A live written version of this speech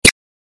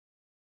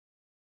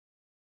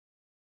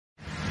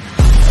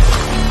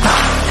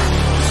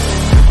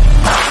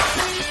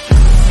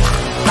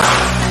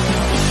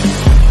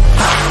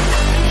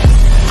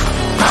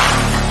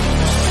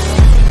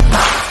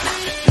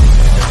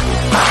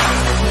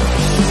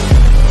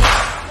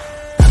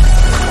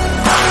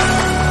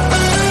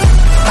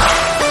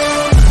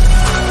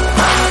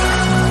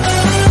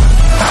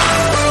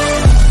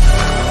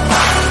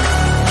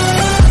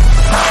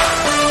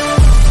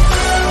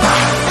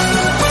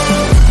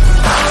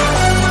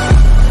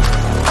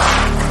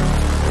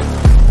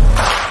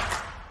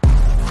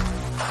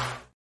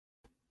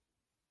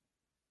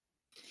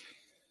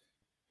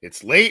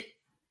It's late.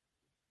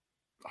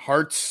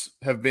 Hearts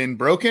have been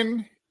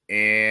broken,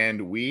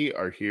 and we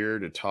are here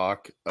to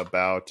talk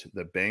about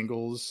the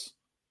Bengals'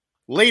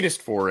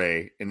 latest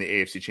foray in the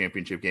AFC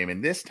Championship game.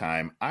 And this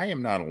time, I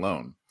am not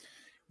alone.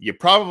 You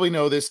probably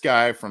know this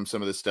guy from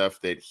some of the stuff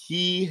that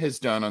he has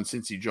done on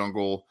Cincy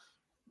Jungle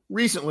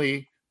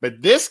recently,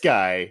 but this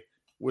guy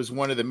was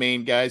one of the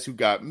main guys who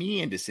got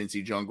me into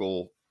Cincy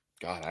Jungle,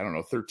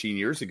 13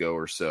 years ago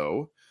or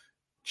so.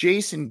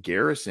 Jason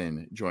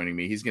Garrison joining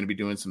me. He's going to be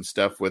doing some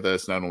stuff with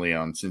us, not only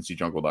on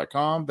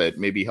cincyjungle.com, but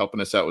maybe helping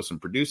us out with some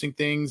producing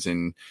things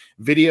and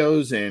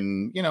videos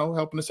and,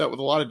 helping us out with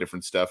a lot of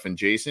different stuff. And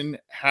Jason,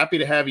 happy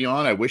to have you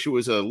on. I wish it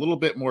was a little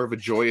bit more of a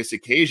joyous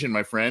occasion,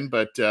 my friend,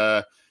 but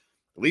at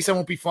least I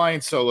won't be flying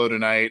solo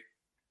tonight.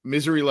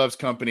 Misery loves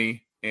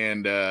company.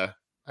 And how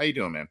you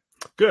doing, man?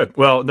 Good.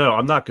 Well, no,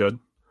 I'm not good.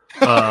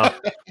 I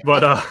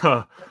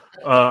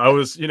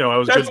was good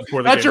before the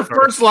game. That's your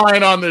started. First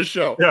line on this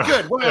show. Yeah.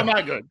 Good. Well, I'm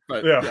not good,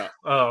 but yeah.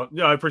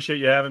 I appreciate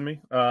you having me.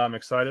 I'm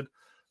excited.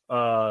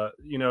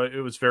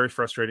 It was very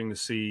frustrating to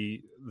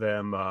see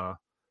them,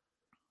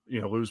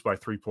 lose by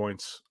 3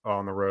 points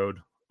on the road,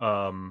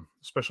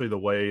 especially the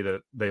way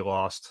that they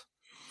lost.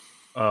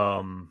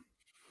 A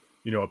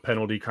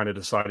penalty kind of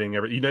deciding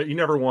everything. You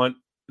never want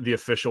the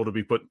official to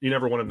be put. You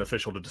never want an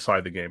official to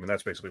decide the game, and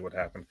that's basically what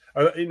happened.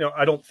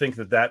 I don't think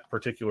that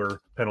particular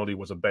penalty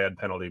was a bad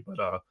penalty,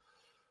 but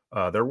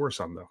there were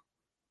some though,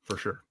 for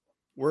sure.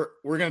 We're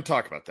going to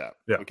talk about that.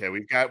 Yeah. Okay.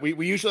 We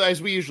usually,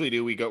 as we usually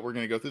do, we're going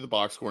to go through the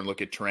box score and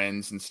look at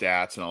trends and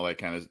stats and all that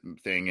kind of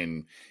thing,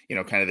 and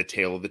kind of the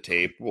tail of the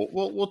tape.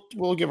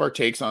 We'll give our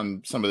takes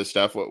on some of the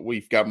stuff.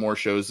 We've got more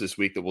shows this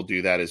week that will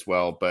do that as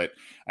well. But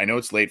I know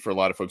it's late for a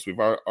lot of folks. We've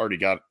already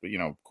got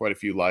quite a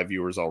few live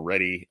viewers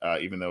already,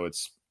 even though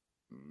it's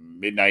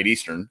midnight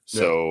Eastern.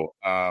 So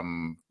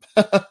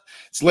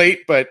it's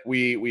late, but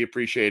we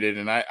appreciate it.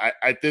 And I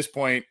at this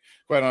point,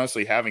 quite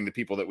honestly, having the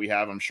people that we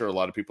have, I'm sure a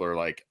lot of people are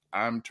like,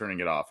 I'm turning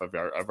it off. I've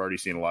already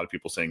seen a lot of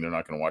people saying they're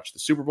not going to watch the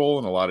Super Bowl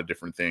and a lot of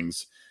different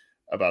things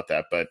about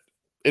that, but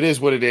it is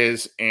what it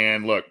is.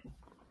 And look,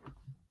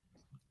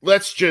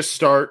 let's just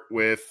start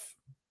with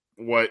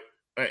what,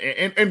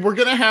 and we're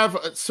going to have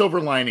silver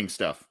lining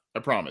stuff. I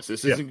promise.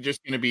 This isn't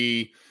just going to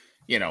be,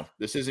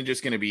 this isn't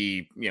just going to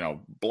be,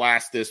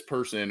 blast this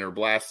person or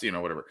blast,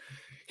 whatever.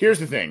 Here's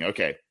the thing.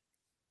 Okay.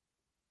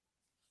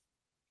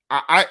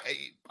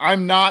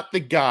 I'm not the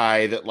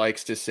guy that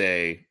likes to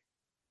say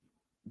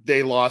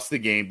they lost the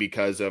game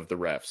because of the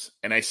refs.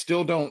 And I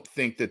still don't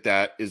think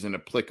that is an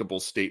applicable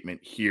statement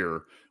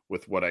here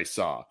with what I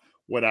saw.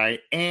 What I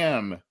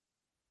don't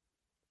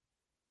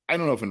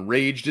know if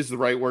enraged is the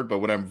right word, but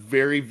what I'm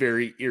very,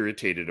 very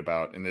irritated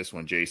about in this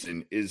one,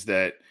 Jason, is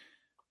that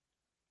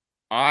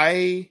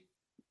I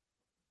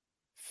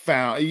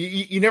found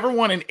you never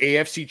want an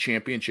AFC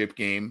Championship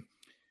game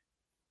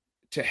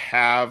to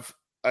have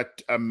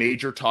a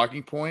major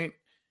talking point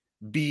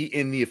be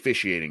in the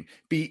officiating,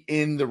 be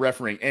in the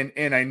refereeing.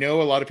 And I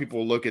know a lot of people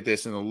will look at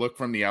this and they'll look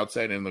from the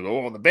outside and they'll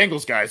go, oh, the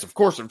Bengals guys, of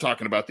course, are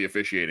talking about the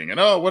officiating. And,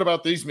 oh, what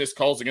about these missed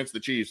calls against the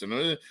Chiefs?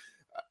 And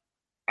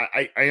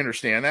I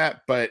understand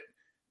that, but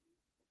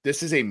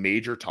this is a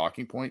major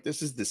talking point.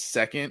 This is the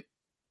second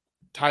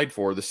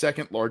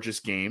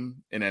largest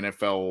game in an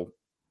NFL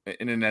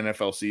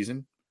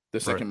season, the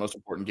second most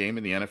important game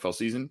in the NFL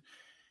season.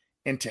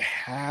 And to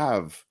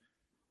have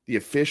the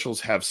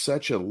officials have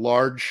such a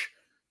large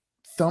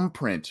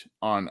thumbprint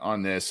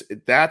on this,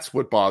 that's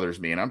what bothers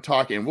me. And I'm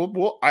talking,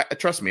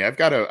 trust me, I've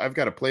got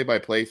a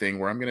play-by-play thing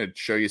where I'm going to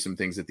show you some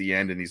things at the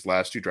end in these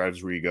last two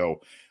drives where you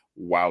go,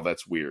 wow,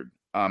 that's weird.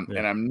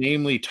 And I'm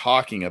namely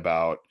talking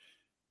about,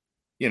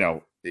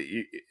 you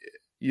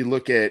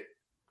look at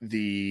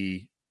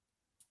the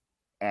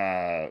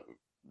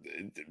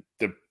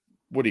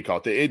what do you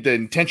call it? The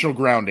intentional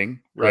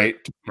grounding, right?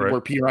 Where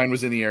Perine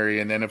was in the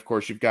area. And then, of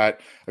course, you've got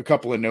a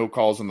couple of no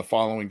calls on the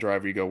following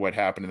drive where you go, what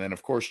happened? And then,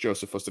 of course,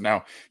 Joseph Osai.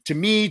 Now, to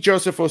me,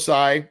 Joseph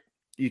Osai,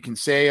 you can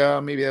say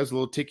maybe that was a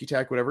little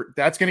ticky-tack, whatever.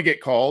 That's going to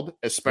get called,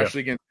 especially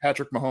against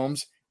Patrick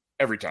Mahomes,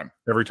 every time.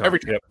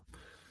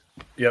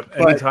 Yep.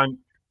 Anytime.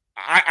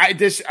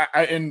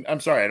 And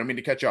I'm sorry, I don't mean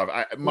to cut you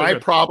off. My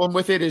problem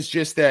with it is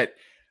just that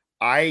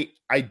I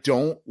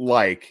don't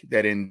like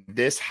that in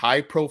this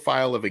high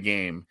profile of a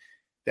game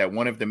that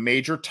one of the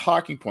major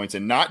talking points,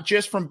 and not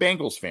just from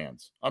Bengals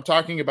fans, I'm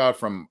talking about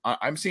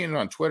I'm seeing it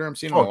on Twitter. I'm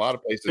seeing it in a lot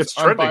of places. It's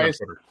trending on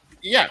Twitter.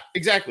 Yeah,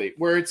 exactly.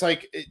 Where it's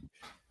like,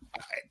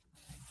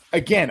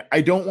 again,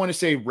 I don't want to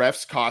say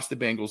refs cost the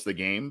Bengals the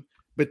game,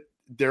 but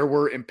there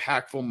were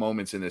impactful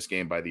moments in this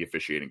game by the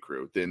officiating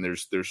crew. Then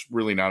there's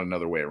really not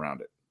another way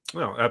around it.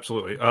 No,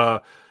 absolutely.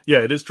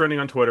 It is trending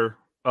on Twitter.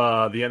 The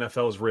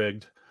NFL is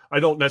rigged. I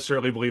don't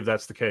necessarily believe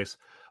that's the case.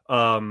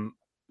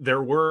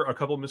 There were a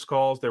couple of missed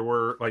calls. There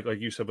were, like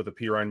you said, with the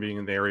Perine being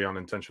in the area on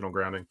intentional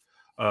grounding.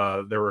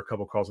 There were a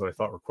couple of calls that I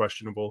thought were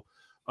questionable.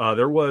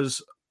 There was,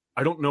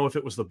 I don't know if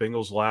it was the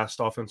Bengals' last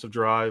offensive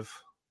drive,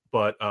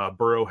 but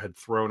Burrow had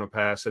thrown a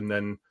pass and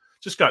then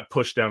just got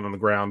pushed down on the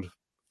ground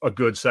a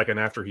good second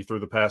after he threw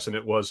the pass. And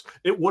it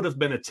would have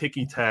been a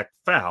ticky-tack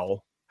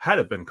foul had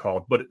it been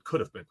called, but it could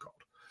have been called.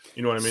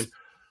 You know what I mean?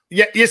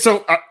 Yeah.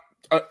 So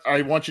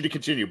I want you to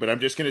continue, but I'm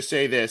just going to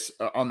say this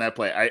on that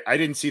play. I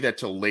didn't see that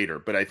till later,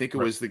 but I think it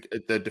was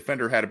the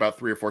defender had about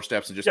 3 or 4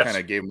 steps and just kind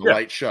of gave him a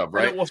light shove,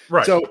 right?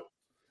 Right. So,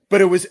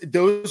 but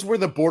those were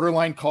the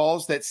borderline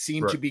calls that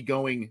seemed to be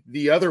going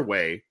the other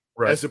way,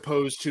 as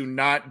opposed to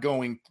not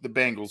going the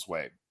Bengals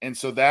way. And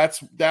so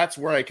that's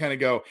where I kind of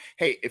go,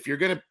 hey, if you're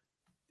gonna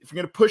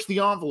push the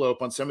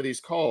envelope on some of these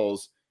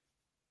calls,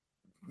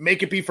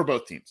 make it be for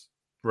both teams,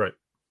 right?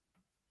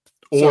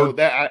 So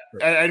that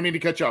I didn't mean to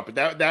cut you off, but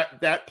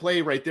that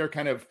play right there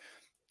kind of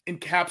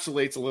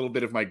encapsulates a little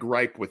bit of my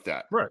gripe with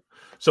that. Right.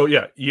 So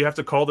yeah, you have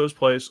to call those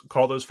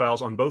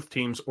fouls on both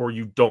teams, or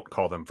you don't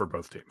call them for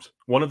both teams.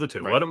 One of the two.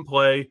 Right. Let them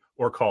play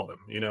or call them.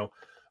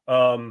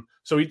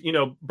 So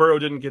Burrow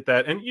didn't get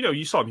that, and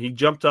you saw him. He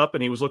jumped up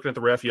and he was looking at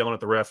the ref, yelling at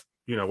the ref.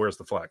 Where's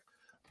the flag?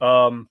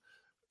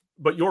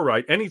 But you're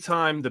right.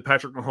 Anytime that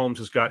Patrick Mahomes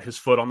has got his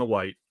foot on the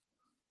white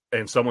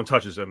and someone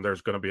touches him,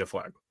 there's going to be a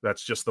flag.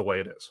 That's just the way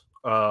it is.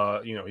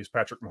 He's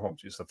Patrick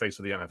Mahomes. He's the face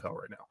of the NFL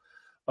right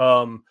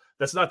now.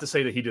 That's not to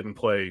say that he didn't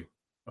play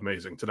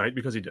amazing tonight,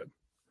 because he did.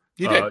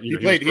 He did.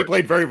 He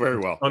played very, very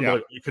well.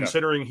 Unbelievable. Yeah.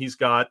 Considering he's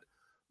got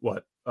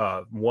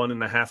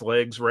 1.5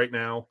 legs right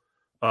now,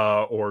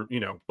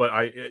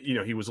 but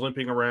he was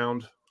limping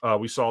around.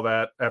 We saw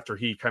that after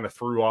he kind of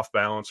threw off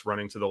balance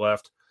running to the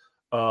left.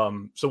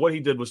 So what he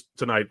did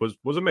tonight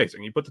was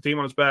amazing. He put the team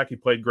on his back. He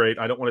played great.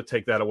 I don't want to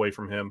take that away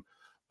from him.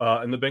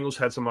 And the Bengals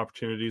had some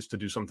opportunities to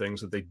do some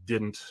things that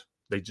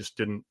they just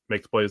didn't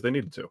make the plays they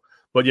needed to.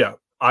 But yeah,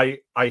 I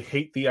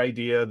hate the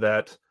idea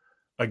that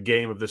a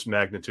game of this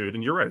magnitude,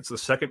 and you're right, it's the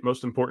second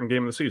most important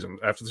game of the season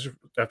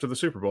after the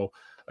Super Bowl,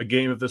 a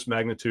game of this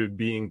magnitude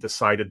being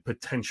decided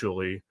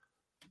potentially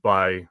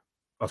by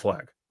a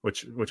flag,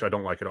 which I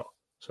don't like at all.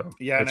 So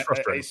yeah, it's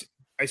frustrating.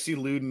 I see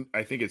Luden.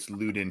 I think it's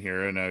Luden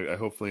here, and I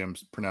hopefully I'm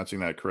pronouncing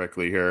that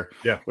correctly here.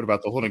 Yeah. What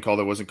about the holding call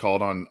that wasn't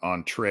called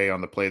on Trey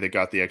on the play that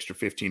got the extra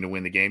 15 to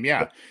win the game?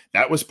 Yeah,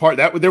 that was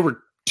there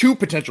were 2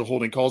 potential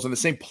holding calls in the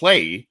same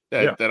play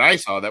that I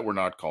saw that were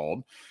not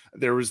called.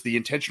 There was the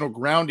intentional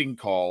grounding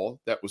call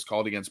that was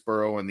called against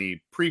Burrow in the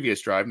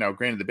previous drive. Now,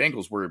 granted, the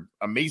Bengals were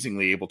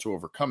amazingly able to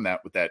overcome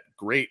that with that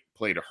great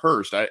play to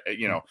Hurst.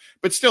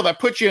 But still, that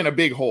puts you in a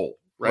big hole,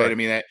 right? I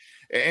mean,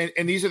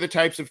 and these are the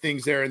types of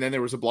things there. And then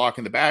there was a block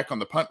in the back on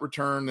the punt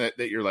return that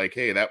you're like,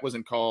 hey, that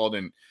wasn't called.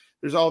 And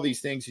there's all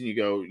these things, and you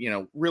go,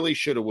 really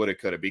shoulda, woulda,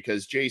 coulda.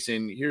 Because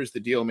Jason, here's the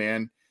deal,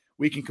 man.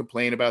 We can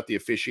complain about the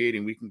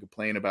officiating. We can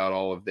complain about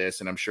all of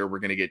this. And I'm sure we're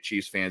going to get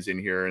Chiefs fans in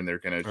here, and they're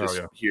going to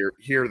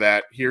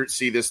just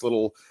see this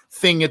little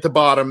thing at the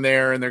bottom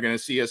there. And they're going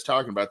to see us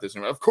talking about this.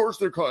 And of course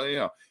they're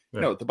calling,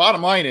 No, the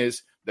bottom line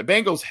is the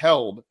Bengals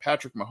held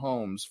Patrick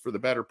Mahomes for the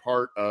better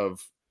part of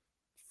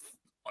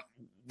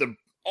the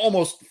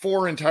almost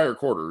 4 entire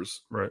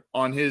quarters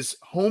on his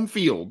home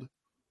field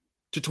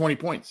to 20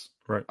 points.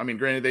 Right. I mean,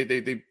 granted,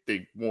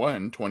 they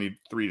won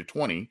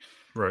 23-20.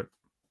 Right.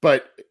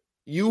 But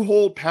you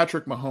hold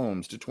Patrick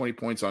Mahomes to 20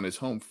 points on his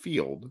home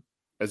field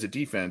as a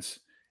defense,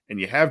 and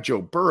you have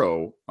Joe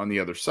Burrow on the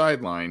other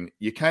sideline,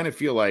 you kind of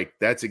feel like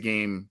that's a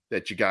game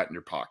that you got in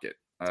your pocket.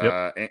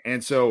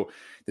 And so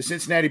the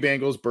Cincinnati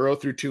Bengals, Burrow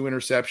threw 2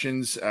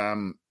 interceptions.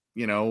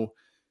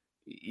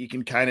 You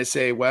can kind of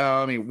say,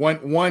 well, I mean,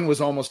 one was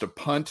almost a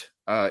punt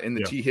in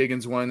the T.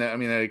 Higgins one. That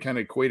kind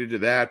of equated to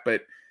that.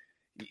 But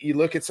you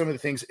look at some of the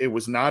things, it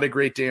was not a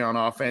great day on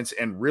offense.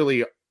 And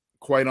really,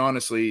 quite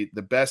honestly,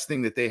 the best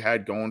thing that they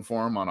had going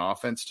for them on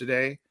offense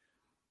today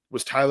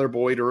was Tyler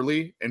Boyd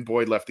early, and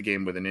Boyd left the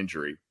game with an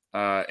injury.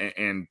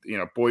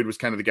 Boyd was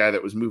kind of the guy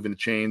that was moving the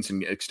chains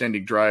and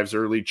extending drives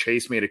early.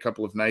 Chase made a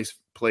couple of nice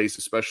plays,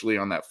 especially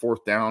on that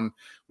 4th down,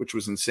 which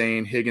was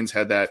insane. Higgins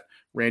had that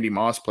Randy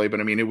Moss play, but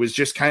I mean, it was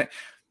just kind of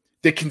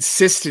the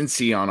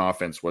consistency on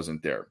offense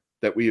wasn't there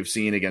that we have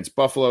seen against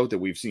Buffalo, that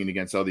we've seen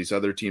against all these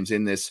other teams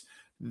in this,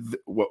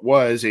 what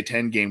was a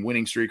 10-game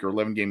winning streak or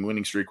 11-game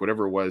winning streak,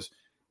 whatever it was.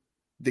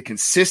 The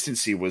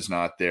consistency was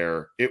not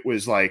there. It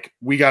was like,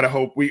 we got to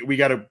hope we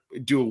got to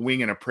do a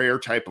wing and a prayer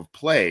type of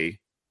play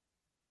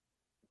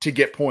to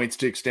get points,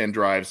 to extend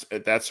drives,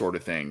 that sort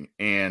of thing.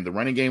 And the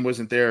running game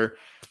wasn't there.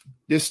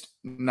 Just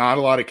not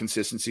a lot of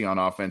consistency on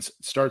offense.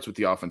 It starts with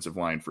the offensive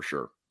line for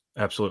sure.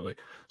 Absolutely.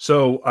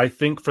 So I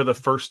think for the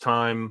first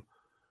time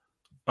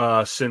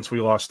since we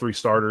lost 3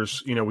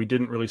 starters, we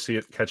didn't really see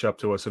it catch up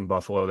to us in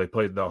Buffalo. They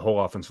played, the whole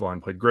offensive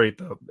line played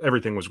great.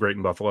 Everything was great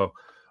in Buffalo.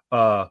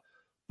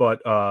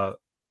 But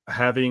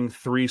having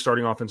 3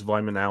 starting offensive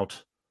linemen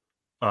out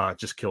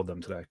just killed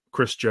them today.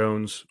 Chris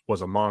Jones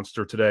was a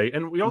monster today.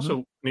 And we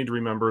also need to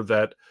remember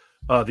that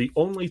the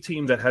only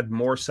team that had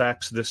more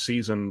sacks this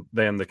season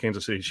than the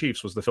Kansas City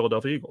Chiefs was the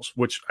Philadelphia Eagles,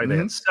 which they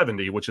had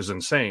 70, which is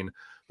insane.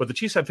 But the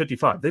Chiefs had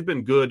 55. They've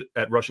been good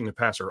at rushing the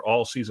passer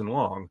all season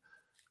long,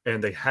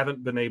 and they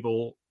haven't been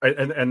able –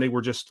 and they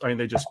were just –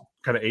 they just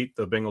kind of ate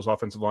the Bengals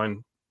offensive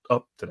line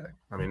up today.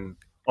 I mean,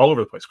 all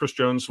over the place. Chris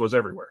Jones was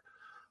everywhere.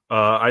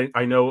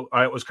 I know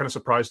I was kind of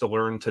surprised to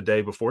learn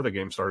today before the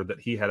game started that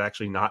he had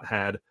actually not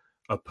had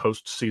a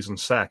postseason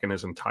sack in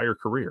his entire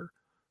career.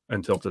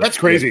 until today. That's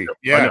crazy.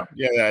 Yeah.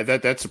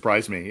 That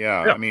surprised me.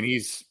 Yeah. I mean,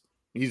 he's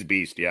a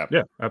beast. Yeah.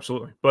 Yeah,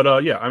 absolutely. But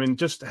I mean,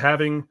 just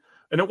having,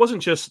 and it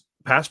wasn't just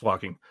pass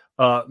blocking.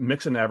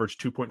 Mixon averaged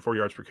 2.4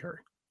 yards per carry.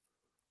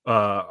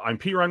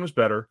 Perine was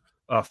better,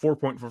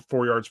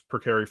 4.4 yards per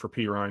carry for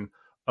Perine.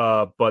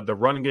 But the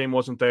running game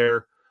wasn't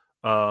there.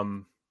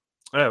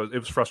 It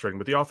was frustrating.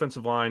 But the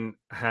offensive line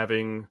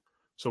having,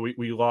 so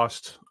we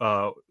lost,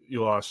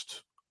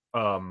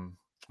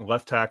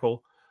 left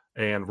tackle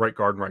and right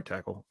guard and right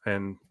tackle.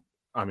 And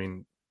I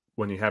mean,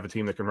 when you have a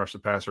team that can rush the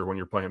passer when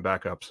you're playing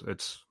backups,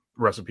 it's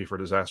recipe for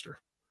disaster.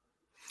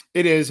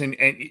 It is. And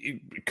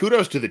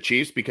kudos to the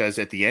Chiefs, because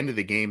at the end of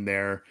the game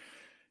there,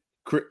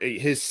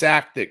 his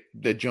sack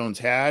that Jones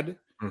had,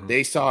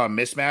 they saw a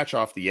mismatch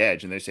off the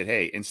edge, and they said,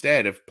 hey,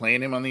 instead of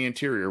playing him on the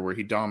interior where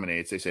he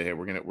dominates, they said, hey,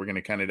 we're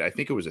gonna kind of, I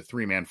think it was a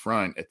 3-man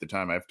front at the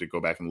time. I have to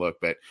go back and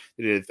look, but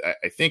it is,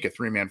 I think, a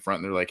 3-man front.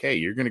 And they're like, hey,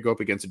 you're gonna go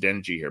up against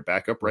Adeniji here,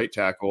 backup right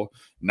tackle,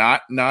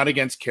 not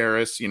against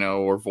Karras,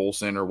 or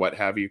Volson or what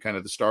have you, kind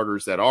of the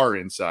starters that are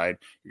inside.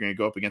 You're gonna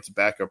go up against a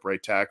backup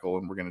right tackle,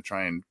 and we're gonna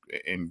try and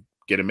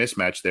get a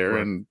mismatch there.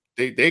 Right. And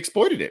they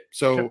exploited it.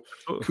 So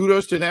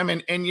kudos to them.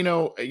 And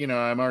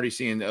I'm already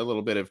seeing a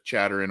little bit of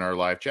chatter in our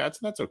live chats,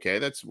 and that's okay.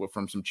 That's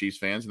from some Chiefs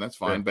fans, and that's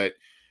fine. Yeah. But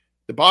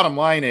the bottom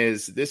line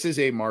is, this is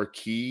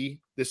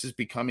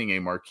becoming a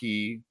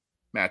marquee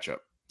matchup.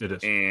 It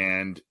is.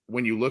 And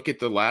when you look at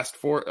the last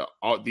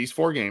these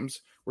 4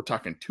 games, we're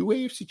talking 2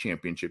 AFC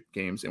championship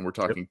games, and we're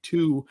talking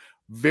 2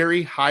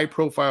 very high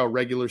profile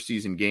regular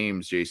season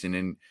games, Jason,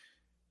 and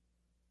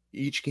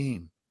each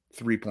game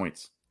 3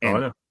 points.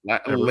 And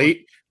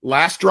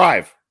last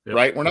drive,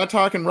 right? We're not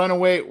talking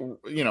runaway,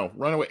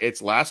 runaway.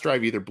 It's last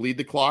drive, either bleed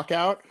the clock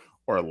out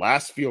or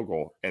last field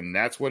goal. And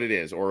that's what it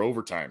is, or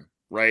overtime,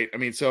 right? I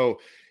mean, so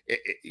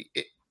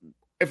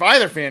if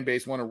either fan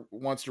base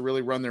wants to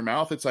really run their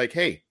mouth, it's like,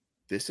 hey,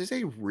 this is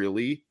a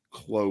really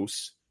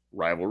close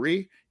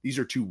rivalry. These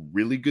are 2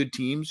 really good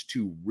teams,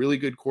 2 really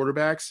good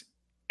quarterbacks,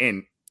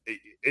 and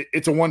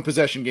it's a 1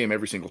 possession game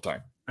every single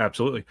time.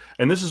 Absolutely.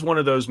 And this is one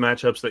of those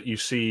matchups that you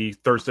see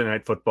Thursday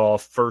Night Football,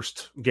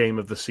 first game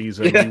of the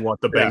season. Yeah. You want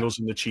the Bengals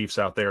and the Chiefs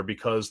out there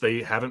because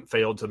they haven't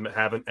failed to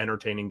have an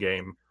entertaining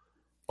game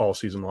all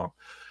season long.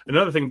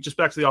 Another thing, just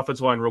back to the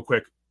offensive line real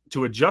quick,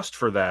 to adjust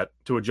for the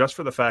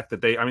fact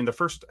that the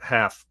first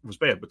half was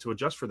bad, but to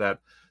adjust for that,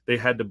 they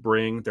had to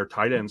bring their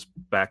tight ends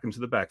back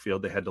into the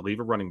backfield. They had to leave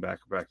a running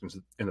back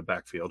in the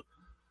backfield.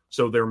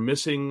 So they're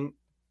missing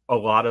a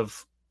lot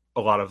of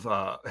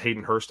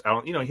Hayden Hurst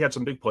out. He had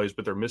some big plays,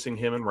 but they're missing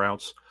him in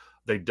routes.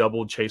 They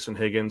doubled Chase and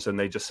Higgins, and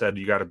they just said,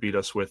 you got to beat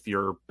us with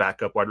your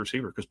backup wide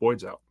receiver because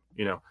Boyd's out.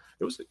 It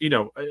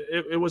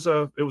was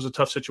a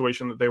tough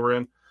situation that they were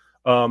in.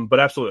 But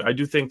absolutely, I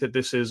do think that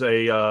this is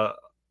a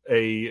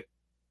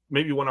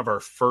maybe one of our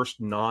first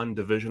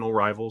non-divisional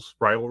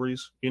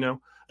rivalries, and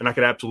I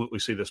could absolutely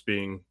see this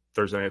being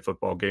Thursday Night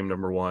Football game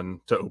number 1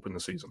 to open the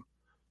season.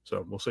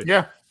 So we'll see.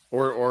 Yeah.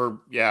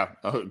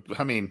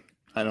 I mean,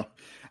 I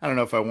don't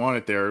know if I want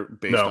it there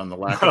based on the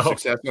lack of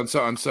success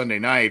on Sunday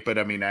night, but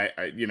I mean, I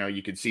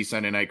you could see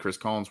Sunday night Chris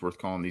Collinsworth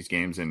calling these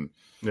games, and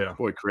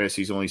boy, Chris,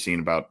 he's only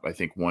seen about, I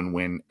think, 1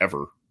 win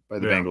ever by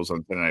the Bengals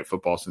on Sunday Night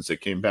Football since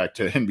it came back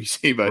to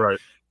NBC. But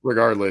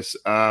regardless,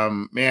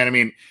 man, I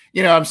mean,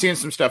 I'm seeing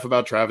some stuff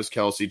about Travis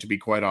Kelce. To be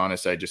quite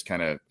honest, I just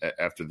kind of,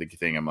 after the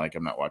thing, I'm like,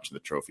 I'm not watching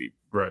the trophy.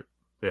 Right.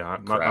 Yeah,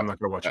 I'm not going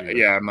to watch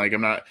it. I'm like,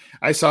 I'm not.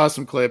 I saw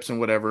some clips and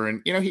whatever,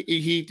 and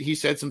he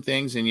said some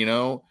things,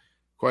 and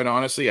quite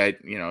honestly,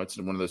 it's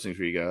one of those things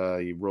where you go,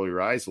 you roll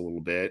your eyes a little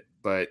bit,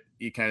 but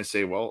you kind of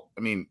say, well,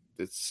 I mean,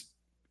 it's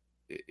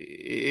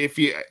if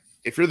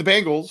you're the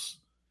Bengals,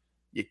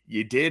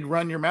 you did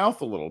run your mouth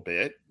a little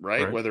bit,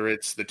 right? Whether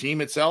it's the team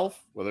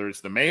itself, whether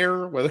it's the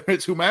mayor, whether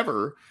it's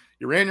whomever,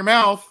 you ran your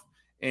mouth,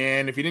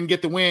 and if you didn't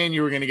get the win,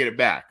 you were going to get it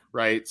back,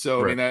 right?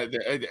 So I mean,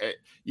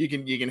 you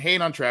can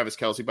hate on Travis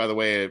Kelce, by the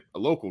way, a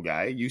local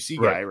guy,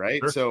 UC guy, right?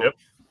 Sure. So.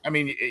 I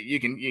mean, you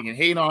can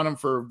hate on him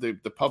for the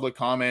public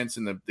comments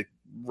and the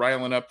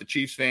riling up the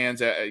Chiefs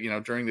fans,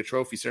 during the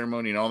trophy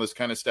ceremony and all this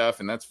kind of stuff,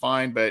 and that's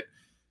fine. But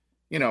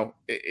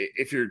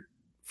if you're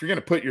going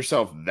to put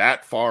yourself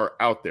that far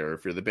out there,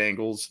 if you're the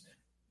Bengals,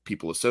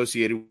 people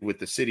associated with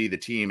the city, the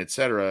team,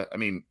 etc., I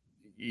mean,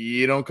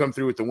 you don't come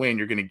through with the win,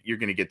 you're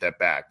gonna get that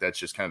back. That's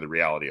just kind of the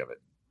reality of it.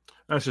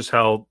 That's just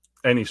how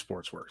any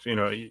sports works.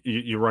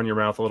 You run your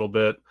mouth a little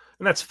bit,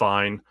 and that's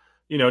fine.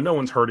 No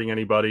one's hurting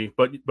anybody,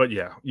 but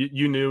yeah,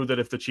 you knew that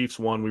if the Chiefs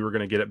won, we were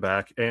going to get it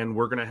back, and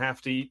we're going to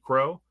have to eat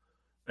crow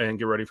and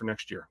get ready for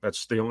next year.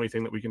 That's the only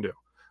thing that we can do.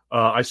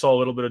 I saw a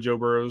little bit of Joe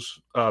Burrow's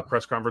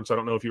press conference. I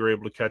don't know if you were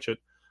able to catch it,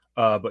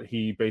 but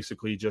he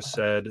basically just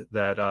said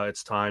that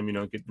it's time,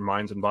 get your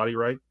minds and body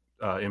right,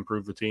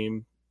 improve the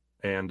team,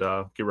 and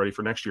get ready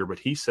for next year. But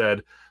he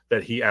said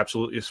that he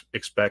absolutely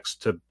expects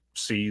to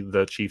see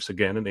the Chiefs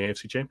again in the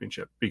AFC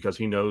Championship because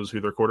he knows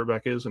who their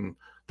quarterback is and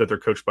that they're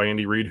coached by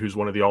Andy Reid, who's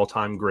one of the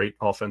all-time great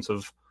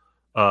offensive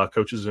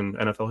coaches in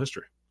NFL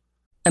history.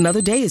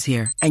 Another day is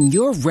here, and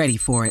you're ready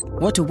for it.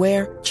 What to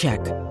wear?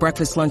 Check.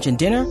 Breakfast, lunch, and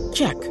dinner?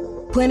 Check.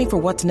 Planning for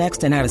what's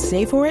next and how to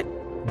save for it?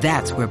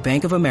 That's where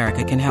Bank of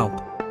America can help.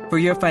 For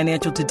your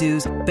financial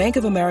to-dos, Bank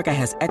of America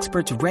has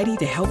experts ready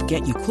to help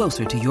get you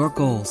closer to your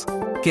goals.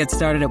 Get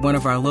started at one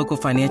of our local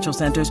financial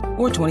centers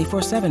or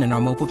 24/7 in our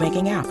mobile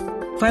banking app.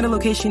 Find a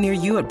location near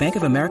you at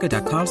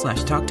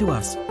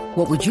bankofamerica.com/talktous.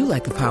 What would you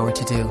like the power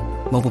to do?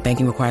 Mobile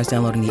banking requires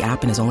downloading the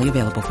app and is only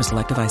available for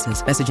select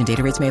devices. Message and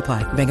data rates may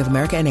apply. Bank of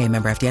America N.A.,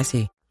 member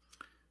FDIC.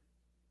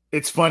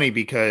 It's funny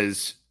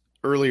because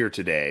earlier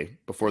today,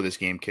 before this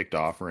game kicked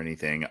off or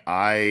anything,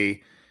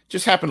 I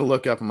just happened to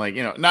look up. I'm like,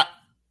 I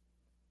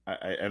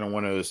don't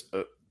want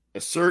to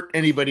assert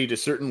anybody to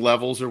certain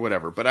levels or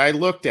whatever, but I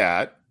looked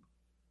at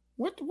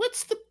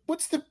what's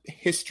the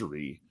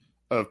history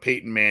of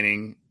Peyton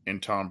Manning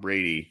and Tom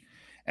Brady,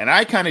 and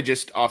I kind of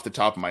just off the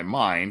top of my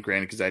mind,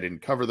 granted because I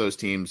didn't cover those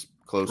teams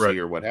closely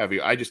or what have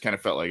you, I just kind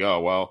of felt like,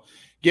 oh well,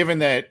 given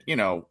that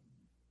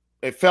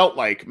it felt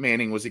like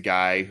Manning was a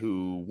guy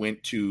who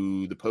went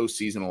to the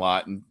postseason a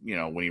lot, and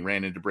when he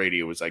ran into Brady,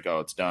 it was like, oh,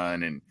 it's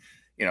done, and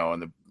in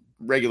the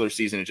regular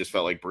season, it just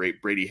felt like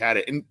Brady had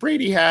it. And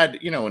Brady had,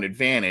 an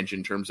advantage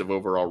in terms of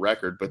overall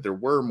record, but there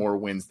were more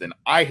wins than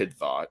I had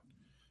thought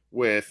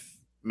with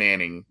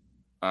Manning,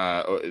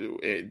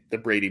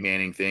 the Brady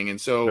Manning thing.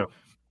 And so,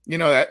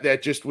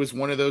 that just was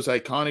one of those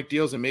iconic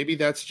deals. And maybe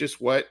that's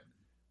just what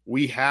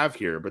we have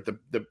here. But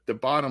the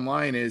bottom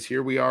line is,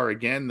 here we are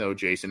again, though,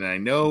 Jason. And I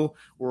know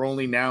we're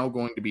only now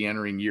going to be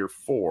entering year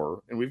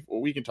 4. And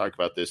we can talk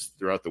about this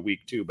throughout the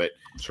week too, but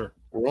sure.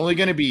 We're only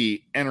going to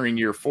be entering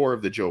year 4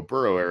 of the Joe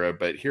Burrow era,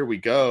 but here we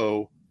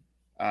go.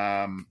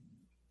 Now,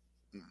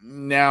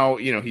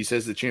 he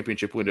says the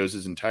championship window is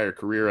his entire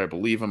career. I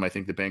believe him. I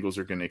think the Bengals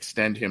are going to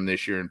extend him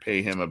this year and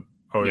pay him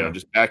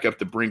just back up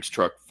the Brinks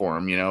truck for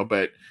him,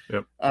 but,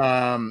 yep.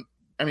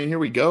 Here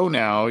we go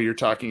now. You're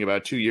talking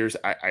about 2 years.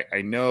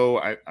 I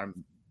know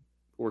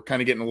we're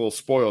kind of getting a little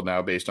spoiled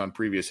now based on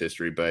previous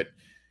history, but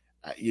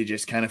you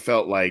just kind of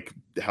felt like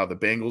how the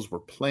Bengals were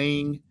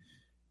playing,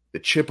 the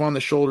chip on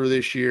the shoulder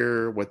this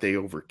year, what they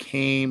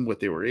overcame, what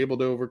they were able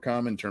to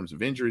overcome in terms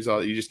of injuries.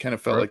 You just kind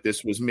of felt like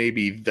this was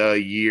maybe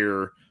the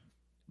year,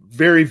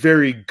 very,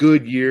 very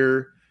good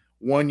year,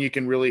 one you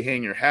can really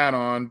hang your hat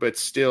on, but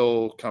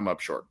still come up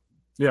short.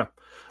 Yeah.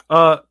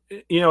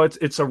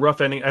 It's a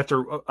rough ending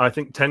after, I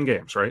think, 10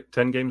 games, right?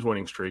 10 games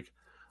winning streak.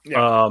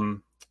 Yeah.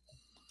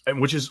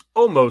 And which is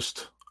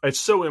it's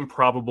so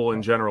improbable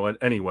in general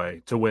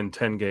anyway to win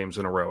 10 games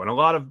in a row. And a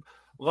lot of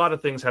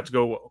things have to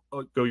go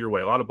your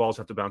way. A lot of balls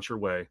have to bounce your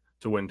way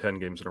to win 10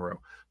 games in a row.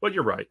 But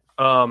you're right.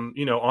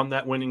 On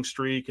that winning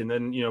streak, and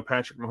then,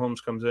 Patrick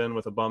Mahomes comes in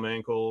with a bum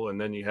ankle, and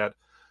then you had,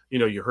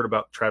 you heard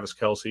about Travis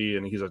Kelce,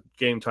 and he's a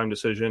game time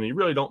decision. You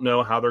really don't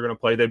know how they're going to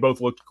play. They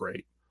both looked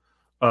great.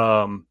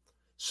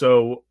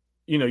 So,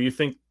 you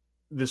think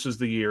this is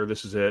the year,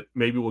 this is it.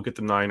 Maybe we'll get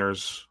the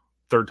Niners,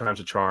 third time's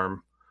a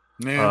charm.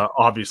 Yeah.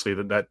 Obviously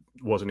that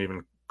wasn't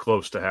even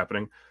close to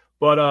happening.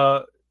 But,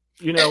 I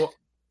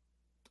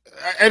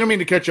don't mean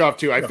to cut you off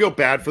too. I feel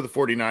bad for the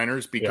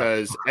 49ers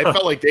because I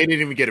felt like they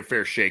didn't even get a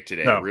fair shake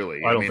today. No,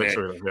 really. I don't think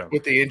so either. Yeah.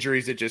 With the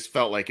injuries, it just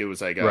felt like it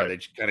was like, they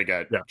kind of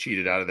got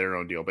cheated out of their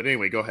own deal. But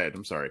anyway, go ahead.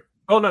 I'm sorry.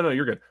 Oh, no,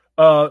 you're good.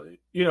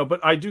 But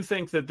I do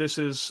think that this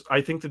is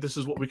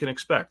what we can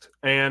expect.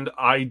 And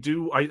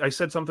I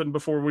said something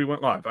before we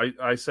went live.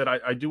 I said,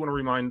 I do want to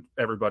remind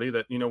everybody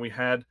that, we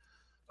had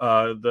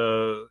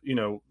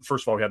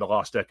first of all, we had the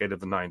lost decade of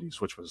the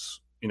 90s, which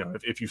was,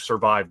 if you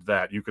survived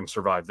that, you can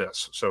survive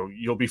this. So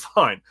you'll be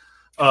fine.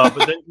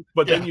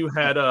 Then you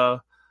had,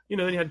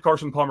 then you had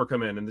Carson Palmer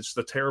come in, and it's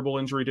the terrible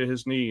injury to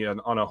his knee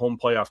on a home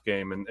playoff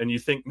game. And you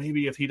think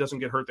maybe if he doesn't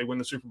get hurt, they win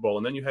the Super Bowl.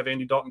 And then you have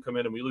Andy Dalton come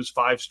in, and we lose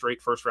 5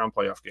 straight first-round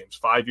playoff games,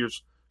 5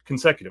 years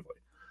consecutively.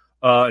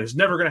 It's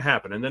never going to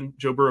happen. And then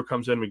Joe Burrow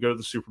comes in, we go to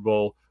the Super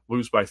Bowl,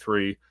 lose by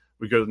 3.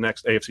 We go to the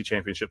next AFC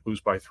Championship,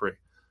 lose by 3.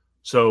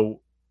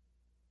 So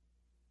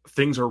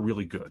things are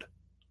really good.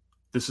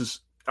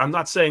 I'm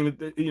not saying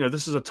that,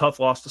 this is a tough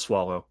loss to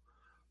swallow.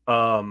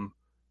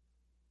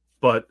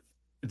 But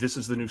this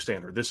is the new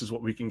standard. This is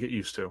what we can get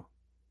used to,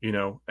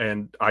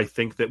 and I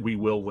think that we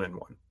will win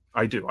one.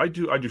 I do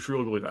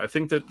truly believe that. I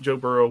think that Joe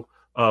Burrow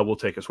will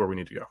take us where we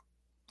need to go.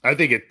 I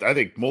think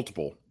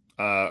multiple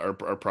are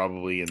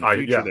probably in the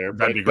future there.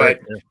 That'd be great.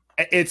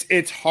 But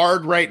it's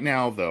hard right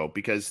now though,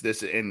 because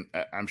this, and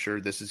I'm sure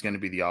this is going to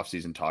be the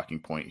offseason talking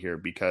point here,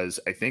 because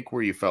I think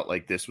where you felt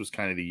like this was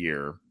kind of the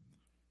year,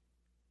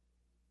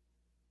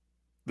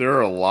 there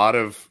are a lot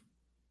of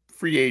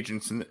free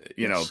agents,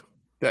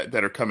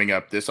 that are coming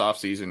up this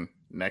offseason,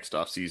 next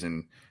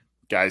offseason,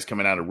 guys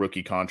coming out of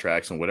rookie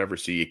contracts and whatever.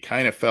 So you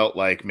kind of felt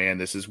like, man,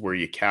 this is where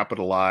you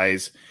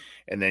capitalize,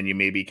 and then you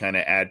maybe kind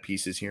of add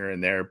pieces here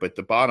and there. But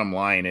the bottom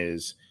line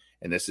is,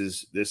 and this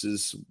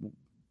is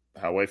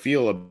how I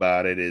feel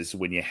about it, is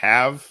when you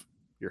have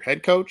your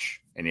head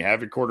coach and you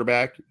have your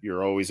quarterback,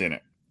 you're always in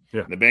it.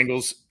 Yeah. The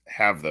Bengals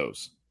have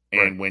those.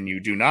 And when you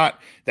do not,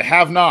 the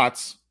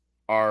have-nots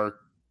are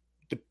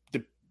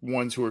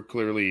ones who are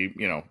clearly,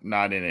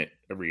 not in it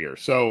every year.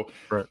 So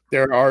Right.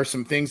 there are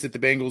some things that the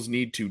Bengals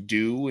need to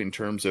do in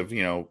terms of,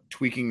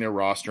 tweaking their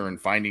roster and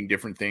finding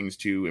different things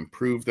to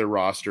improve their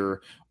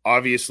roster.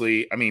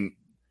 Obviously, I mean,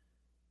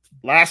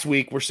 last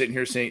week we're sitting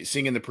here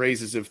singing the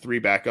praises of 3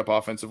 backup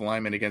offensive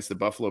linemen against the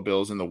Buffalo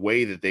Bills and the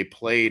way that they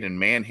played and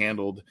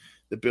manhandled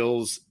the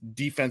Bills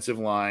defensive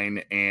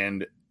line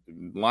and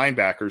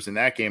linebackers in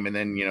that game. And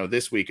then,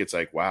 this week it's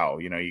like, wow,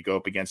 you go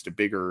up against a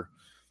bigger,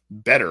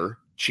 better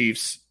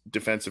Chiefs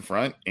defensive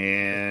front,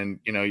 and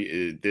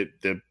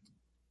the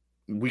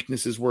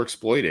weaknesses were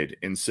exploited.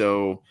 And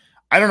so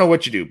I don't know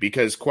what you do,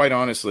 because quite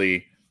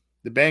honestly,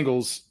 the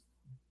Bengals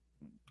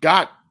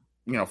got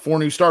 4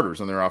 new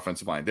starters on their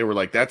offensive line. They were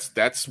like, this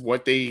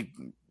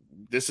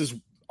is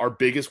our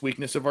biggest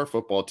weakness of our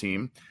football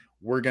team.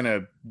 We're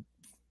gonna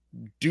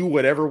do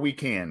whatever we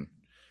can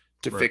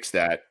to fix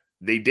that.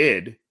 They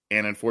did.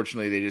 And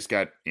unfortunately, they just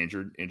got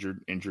injured.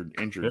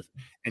 Yep.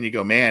 And you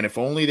go, man, if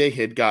only they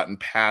had gotten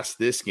past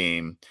this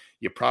game,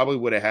 you probably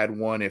would have had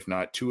 1, if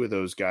not 2 of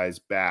those guys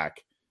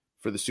back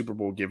for the Super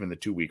Bowl, given the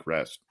 2-week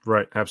rest.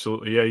 Right.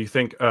 Absolutely. Yeah. You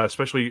think,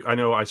 especially, I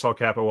know I saw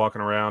Kappa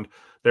walking around.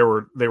 There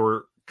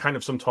were kind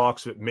of some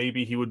talks that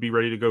maybe he would be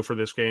ready to go for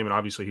this game, and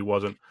obviously he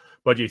wasn't.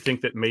 But you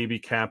think that maybe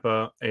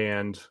Kappa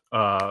and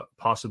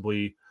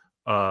possibly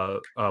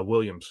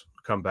Williams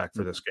come back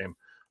for this game.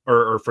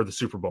 Or for the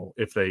Super Bowl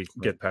if they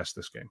get past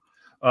this game.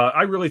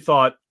 I really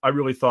thought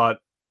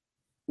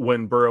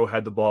when Burrow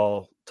had the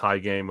ball tie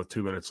game with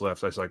 2 minutes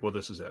left, I was like, well,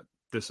 this is it.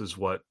 This is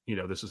what,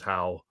 this is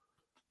how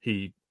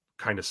he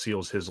kind of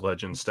seals his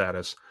legend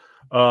status.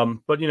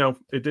 But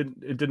it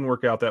didn't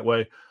work out that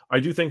way. I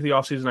do think the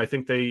offseason, I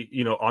think they,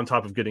 on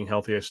top of getting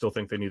healthy, I still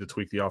think they need to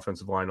tweak the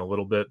offensive line a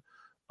little bit.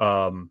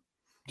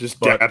 Just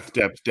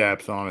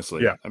depth,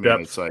 honestly. Yeah. I mean,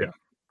 depth, it's like a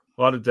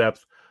lot of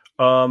depth.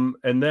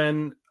 And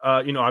then,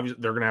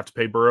 obviously they're going to have to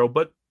pay Burrow,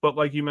 but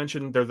like you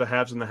mentioned, they're the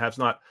haves and the haves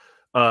not.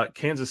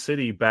 Kansas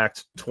City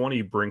backed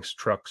 20 Brinks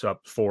trucks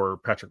up for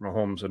Patrick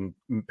Mahomes and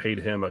paid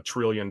him $1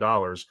 trillion,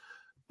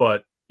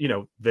 but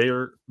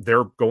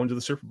they're going to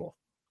the Super Bowl.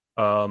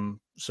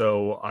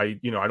 So I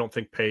don't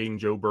think paying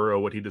Joe Burrow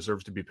what he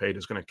deserves to be paid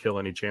is going to kill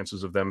any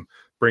chances of them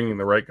bringing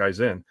the right guys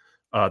in.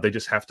 They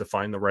just have to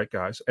find the right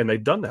guys, and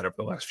they've done that over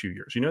the last few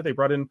years. They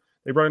brought in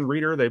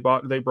Reader, they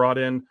brought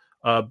in.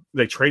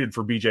 They traded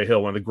for BJ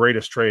Hill, one of the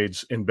greatest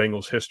trades in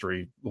Bengals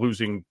history.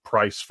 Losing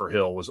Price for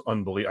Hill was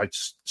unbelievable. I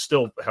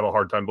still have a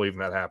hard time believing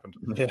that happened.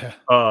 Yeah.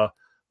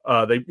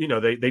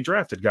 They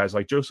drafted guys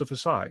like Joseph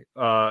Asai,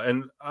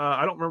 and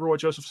I don't remember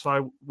what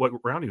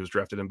round he was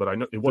drafted in, but I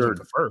know it wasn't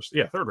the first.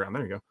 Yeah, 3rd round.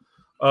 There you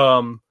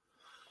go.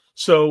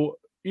 So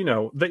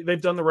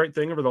they've done the right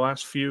thing over the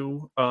last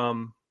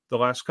the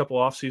last couple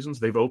off seasons.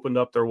 They've opened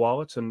up their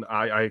wallets, and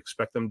I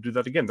expect them to do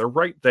that again. They're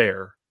right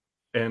there,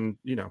 and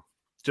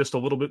just a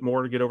little bit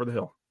more to get over the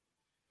hill.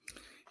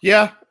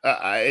 Yeah,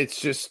 it's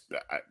just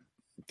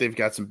they've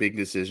got some big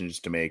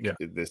decisions to make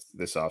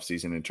this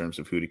offseason in terms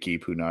of who to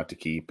keep, who not to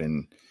keep.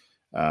 And,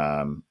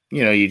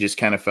 you just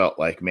kind of felt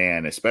like,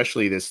 man,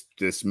 especially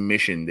this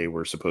mission they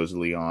were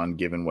supposedly on,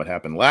 given what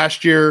happened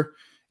last year,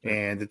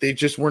 and that they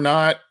just were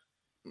not,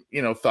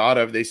 thought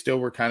of. They still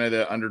were kind of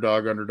the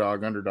underdog.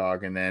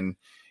 And then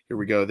here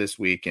we go this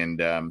week.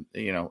 And,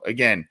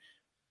 again,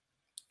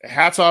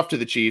 hats off to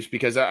the Chiefs,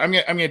 because I'm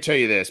going to tell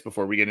you this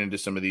before we get into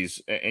some of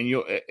these, and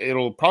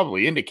it'll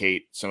probably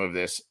indicate some of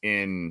this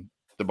in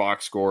the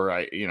box score.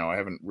 I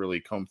haven't really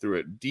combed through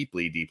it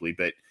deeply,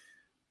 but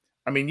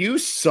I mean, you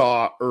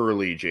saw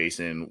early,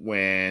 Jason,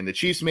 when the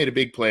Chiefs made a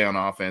big play on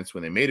offense,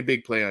 when they made a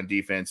big play on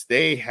defense,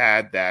 they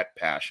had that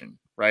passion,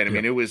 right? I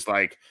mean, it was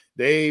like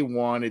they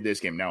wanted this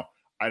game. Now,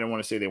 I don't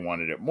want to say they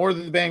wanted it more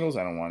than the Bengals.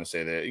 I don't want to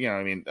say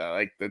that,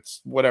 like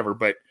that's whatever,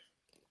 but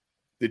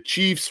the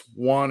Chiefs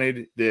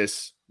wanted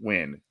this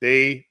win.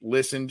 They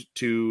listened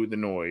to the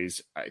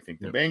noise. I think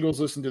the Bengals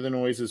listened to the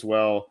noise as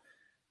well.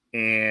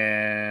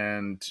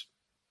 And,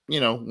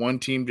 one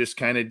team just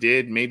kind of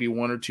did maybe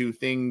 1 or 2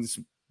 things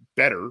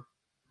better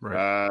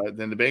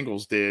than the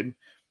Bengals did.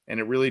 And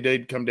it really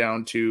did come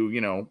down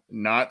to,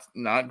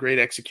 not great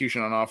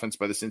execution on offense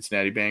by the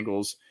Cincinnati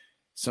Bengals,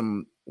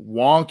 some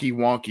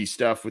wonky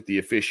stuff with the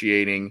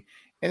officiating.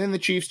 And then the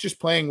Chiefs just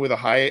playing with a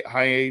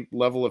high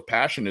level of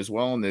passion as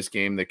well in this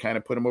game that kind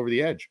of put them over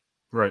the edge.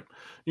 Right.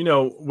 The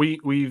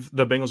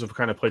Bengals have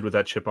kind of played with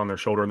that chip on their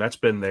shoulder, and that's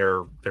been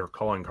their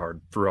calling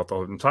card throughout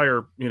the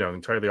entire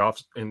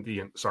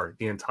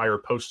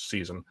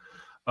postseason.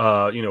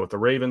 With the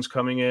Ravens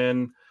coming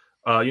in,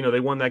 they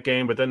won that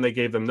game, but then they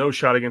gave them no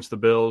shot against the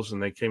Bills,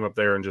 and they came up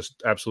there and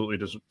just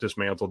absolutely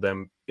dismantled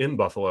them in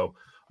Buffalo.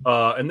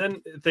 And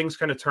then things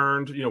kind of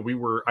turned.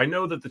 I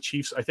know that the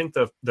Chiefs, I think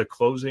the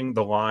closing,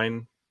 the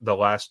line, the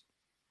last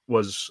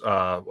was,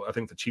 I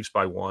think the Chiefs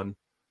by 1,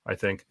 I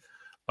think.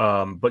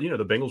 But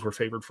the Bengals were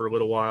favored for a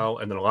little while,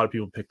 and then a lot of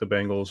people picked the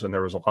Bengals, and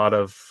there was a lot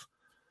of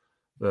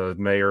the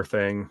mayor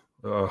thing.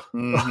 I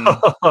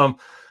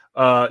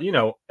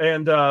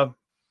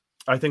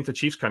think the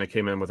Chiefs kind of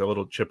came in with a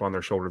little chip on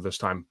their shoulder this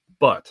time.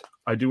 But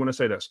I do want to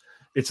say this.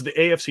 It's the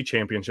AFC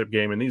Championship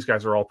game, and these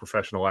guys are all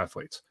professional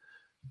athletes.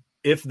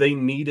 if they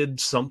needed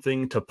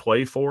something to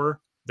play for,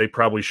 they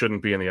probably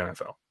shouldn't be in the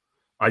NFL.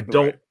 I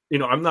don't,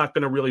 I'm not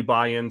going to really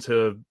buy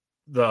into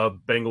the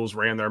Bengals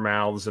ran their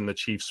mouths and the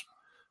Chiefs,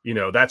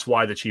 that's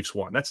why the Chiefs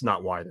won. That's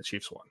not why the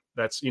Chiefs won.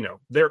 That's,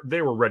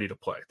 they were ready to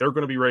play. They're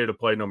going to be ready to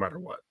play no matter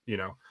what.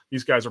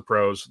 These guys are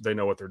pros. They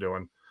know what they're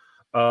doing.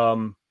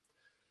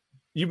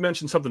 You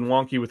mentioned something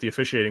wonky with the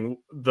officiating.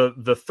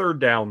 The third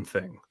down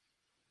thing.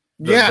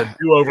 The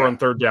do-over on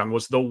third down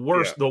was the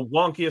worst, the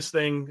wonkiest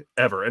thing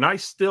ever. And I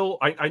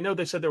know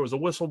they said there was a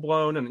whistle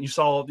blown, and you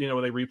saw,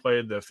 when they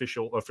replayed the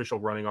official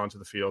running onto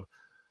the field.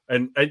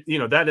 And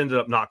that ended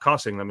up not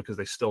costing them because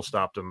they still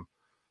stopped him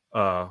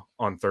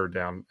on third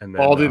down. And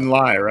then ball didn't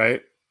lie,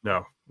 right?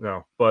 No.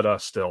 But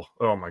still,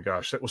 oh my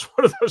gosh, that was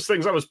one of those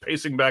things I was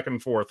pacing back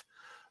and forth.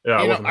 Yeah,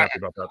 I wasn't happy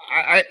about that.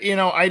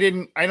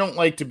 I don't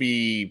like to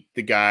be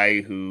the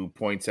guy who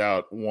points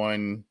out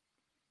one,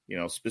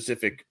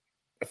 specific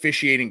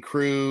officiating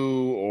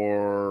crew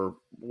or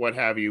what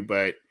have you,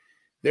 but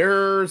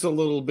there's a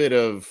little bit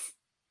of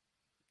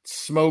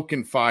smoke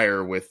and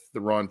fire with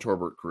the Ron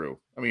Torbert crew.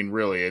 I mean,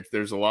 really,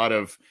 there's a lot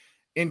of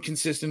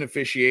inconsistent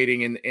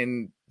officiating and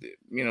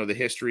the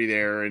history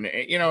there. And,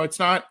 it's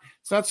not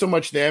so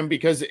much them,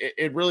 because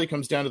it really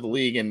comes down to the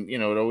league. And,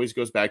 it always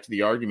goes back to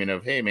the argument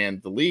of, hey man,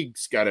 the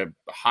league's got to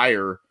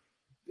hire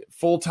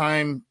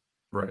full-time,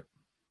 right.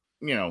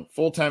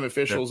 Full-time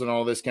officials and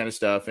all this kind of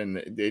stuff.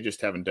 And they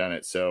just haven't done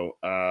it. So,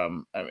 I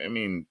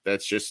mean,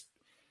 that's just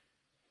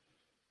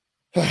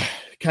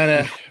kind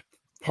of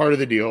part of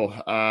the deal.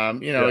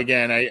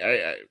 Again,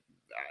 I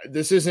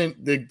this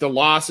isn't the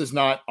loss is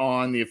not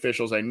on the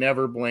officials. I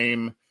never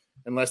blame,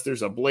 unless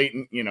there's a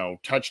blatant,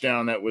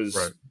 touchdown that was,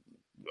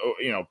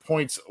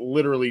 points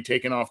literally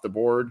taken off the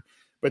board.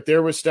 But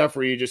there was stuff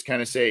where you just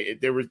kind of say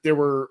there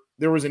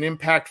was an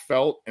impact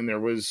felt, and there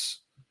was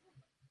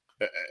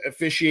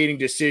officiating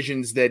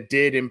decisions that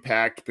did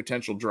impact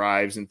potential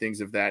drives and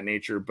things of that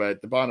nature. But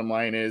the bottom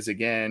line is,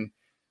 again,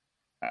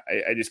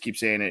 I just keep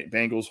saying it.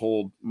 Bengals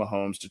hold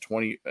Mahomes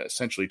to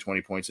essentially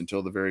 20 points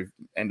until the very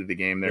end of the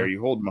game there. You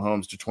hold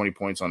Mahomes to 20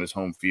 points on his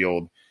home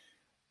field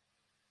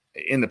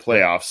in the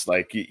playoffs.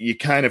 Like you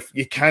kind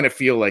of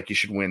feel like you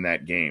should win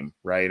that game,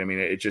 right? I mean,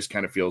 it just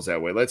kind of feels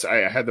that way.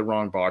 I had the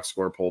wrong box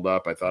score pulled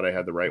up. I thought I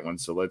had the right one.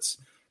 So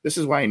this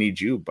is why I need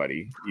you,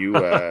 buddy. You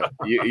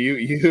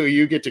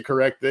you get to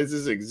correct. This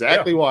is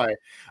exactly why.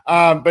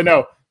 But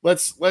no,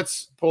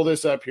 let's pull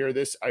this up here.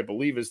 This, I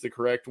believe, is the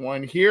correct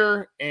one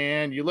here.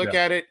 And you look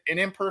at it, an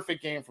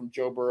imperfect game from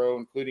Joe Burrow,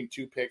 including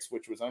 2 picks,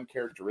 which was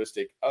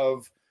uncharacteristic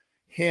of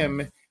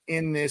him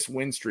in this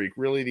win streak.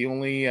 Really, the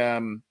only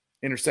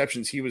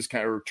interceptions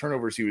or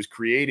turnovers he was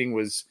creating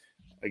was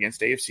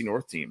against AFC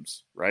North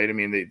teams, right? I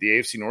mean, the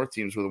AFC North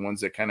teams were the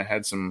ones that kind of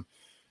had some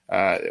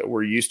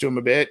were used to him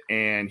a bit,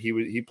 and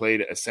he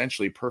played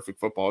essentially perfect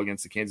football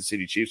against the Kansas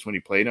City Chiefs when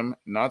he played him.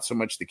 Not so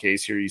much the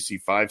case here. You see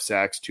 5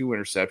 sacks, 2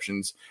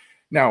 interceptions.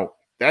 Now,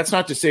 that's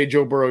not to say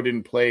Joe Burrow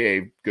didn't play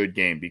a good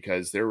game,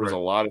 because there was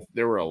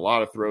there were a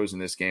lot of throws in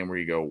this game where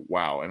you go,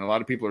 wow. And a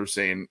lot of people are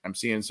saying, I'm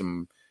seeing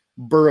some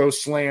Burrow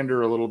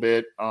slander a little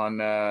bit on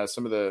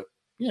some of the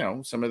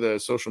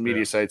social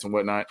media sites and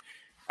whatnot.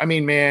 I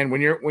mean, man,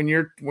 when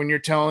you're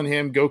telling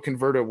him go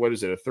convert a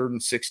 3rd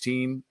and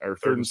 16 or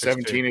 3rd and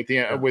 17 at the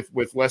end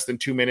with less than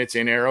 2 minutes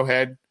in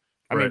Arrowhead.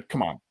 I mean,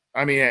 come on.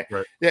 I mean,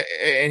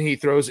 and he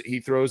throws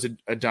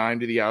a dime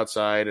to the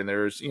outside, and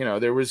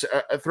there was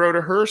a throw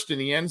to Hurst in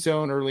the end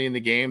zone early in the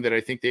game that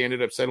I think they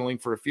ended up settling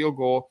for a field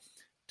goal.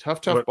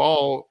 Tough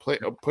ball.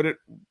 Put it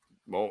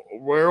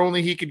where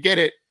only he could get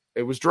it.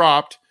 It was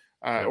dropped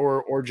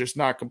or just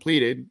not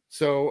completed.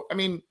 So, I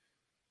mean,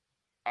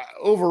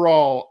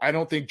 overall, I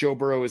don't think Joe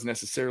Burrow is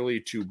necessarily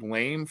to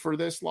blame for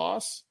this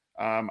loss.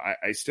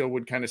 I still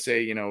would kind of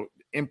say,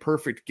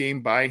 imperfect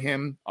game by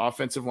him,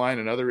 offensive line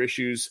and other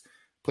issues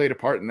played a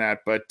part in that.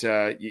 But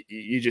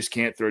you just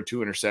can't throw 2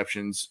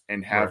 interceptions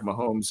and have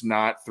Mahomes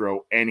not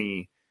throw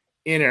any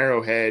in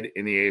Arrowhead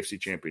in the AFC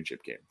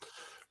Championship game.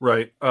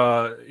 Right.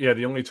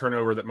 The only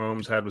turnover that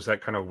Mahomes had was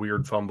that kind of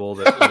weird fumble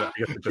that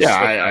just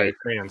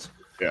fans.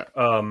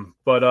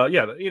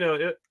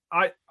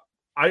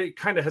 I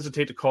kind of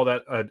hesitate to call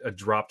that a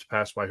dropped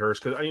pass by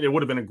Hurst, because it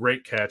would have been a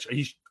great catch.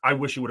 I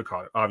wish he would have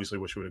caught it. Obviously,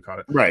 wish he would have caught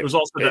it. Right. It was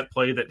also that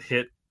play that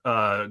hit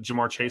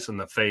Jamar Chase in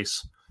the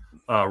face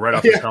right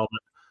off his helmet.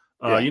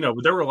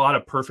 There were a lot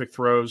of perfect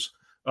throws.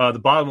 The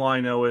bottom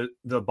line though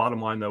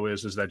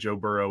is that Joe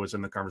Burrow is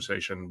in the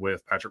conversation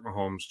with Patrick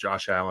Mahomes,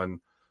 Josh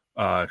Allen,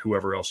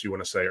 whoever else you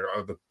want to say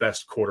are the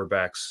best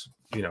quarterbacks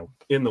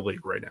in the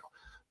league right now.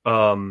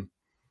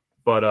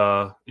 But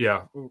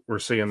we're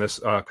seeing this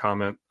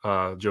comment.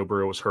 Joe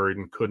Burrow was hurried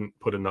and couldn't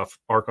put enough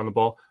arc on the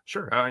ball.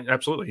 Sure,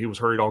 absolutely. He was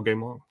hurried all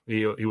game long.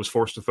 He was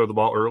forced to throw the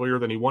ball earlier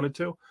than he wanted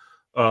to.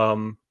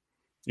 But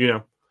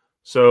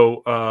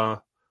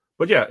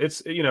yeah,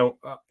 it's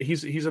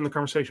he's in the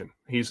conversation.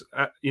 He's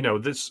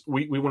this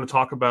we want to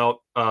talk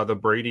about the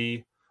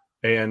Brady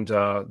and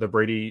the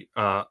Brady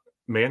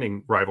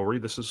Manning rivalry.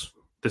 This is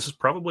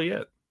probably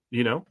it.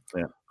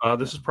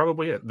 This is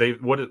probably it.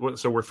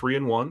 So we're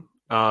 3-1.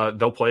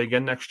 They'll play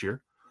again next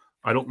year.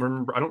 I don't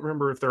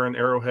remember if they're in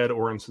Arrowhead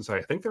or in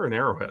Cincinnati. I think they're in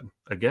Arrowhead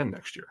again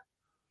next year.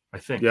 I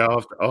think. Yeah,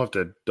 I'll have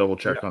to double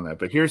check on that.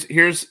 But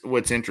here's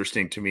what's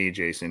interesting to me,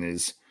 Jason,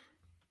 is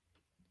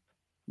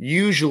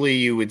usually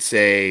you would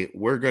say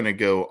we're going to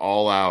go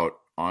all out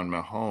on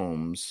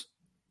Mahomes,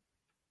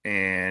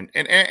 and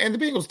the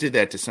Bengals did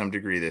that to some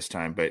degree this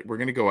time. But we're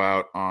going to go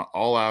out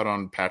all out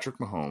on Patrick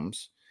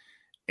Mahomes,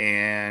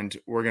 and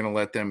we're going to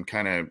let them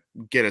kind of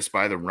get us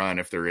by the run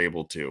if they're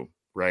able to.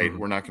 Right? Mm-hmm.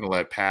 We're not going to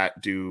let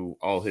Pat do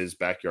all his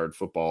backyard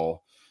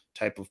football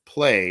type of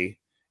play.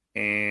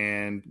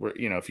 And we're,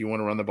 if you want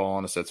to run the ball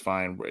on us, that's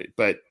fine.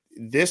 But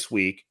this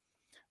week,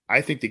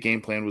 I think the game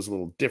plan was a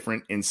little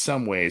different in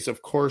some ways.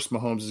 Of course,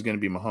 Mahomes is going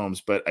to be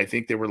Mahomes, but I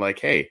think they were like,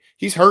 hey,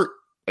 he's hurt.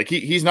 Like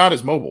he's not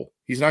as mobile.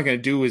 He's not going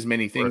to do as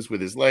many things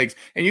with his legs.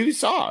 And you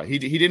saw he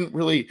didn't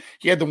really,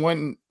 he had the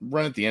one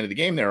run at the end of the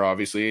game there,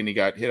 obviously, and he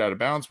got hit out of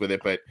bounds with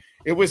it, but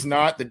it was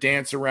not the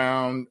dance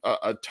around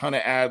a ton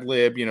of ad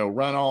lib,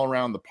 run all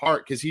around the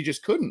park, because he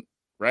just couldn't.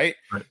 Right.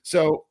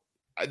 So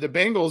the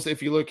Bengals,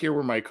 if you look here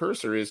where my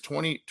cursor is,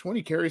 20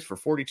 carries for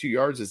 42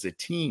 yards as a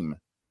team.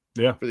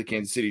 Yeah, for the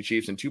Kansas City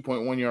Chiefs, and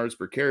 2.1 yards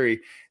per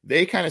carry.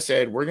 They kind of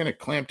said, we're going to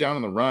clamp down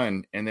on the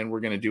run, and then we're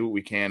going to do what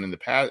we can in the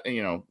pass.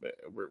 We're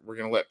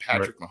going to let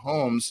Patrick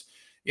Mahomes,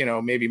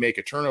 maybe make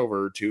a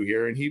turnover or two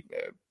here. And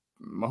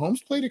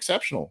Mahomes played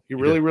exceptional. He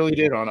really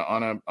did on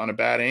a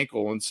bad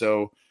ankle. And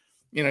so,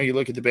 you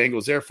look at the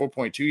Bengals there,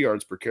 4.2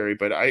 yards per carry,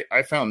 but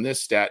I found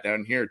this stat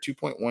down here,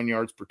 2.1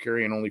 yards per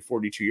carry and only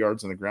 42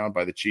 yards on the ground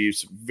by the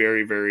Chiefs.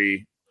 Very,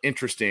 very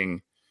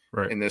interesting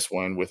in this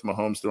one, with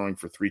Mahomes throwing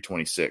for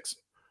 326.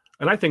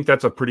 And I think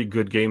that's a pretty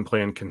good game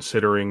plan,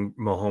 considering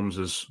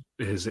Mahomes'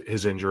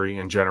 his injury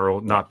in general,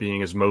 not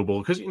being as mobile,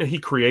 because he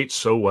creates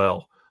so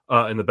well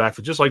in the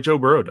backfield, just like Joe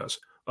Burrow does.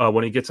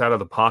 When he gets out of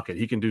the pocket,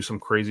 he can do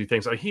some crazy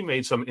things. He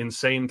made some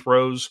insane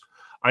throws.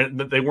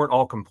 They weren't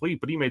all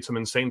complete, but he made some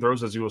insane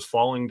throws as he was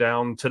falling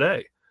down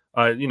today.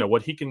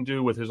 What he can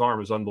do with his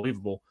arm is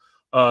unbelievable.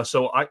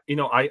 So I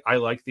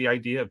like the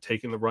idea of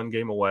taking the run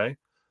game away.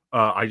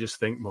 I just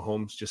think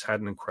Mahomes just had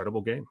an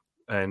incredible game,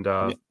 and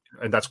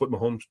that's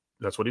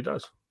what he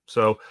does.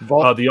 So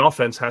the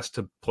offense has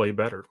to play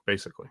better,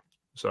 basically.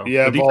 So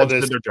the defense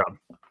did their job.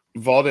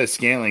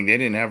 Valdes-Scantling, they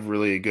didn't have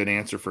really a good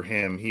answer for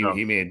him.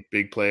 He made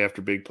big play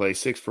after big play,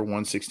 6 for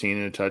 116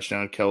 and a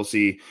touchdown.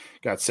 Kelsey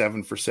got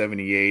 7 for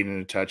 78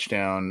 and a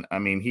touchdown. I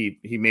mean,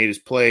 he made his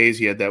plays.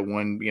 He had that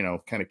one,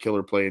 kind of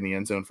killer play in the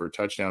end zone for a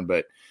touchdown,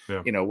 but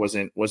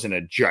wasn't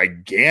a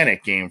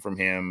gigantic game from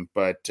him.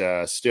 But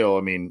still,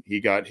 I mean,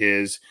 he got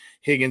his.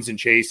 Higgins and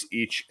Chase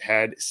each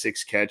had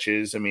 6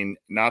 catches. I mean,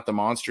 not the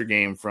monster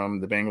game from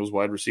the Bengals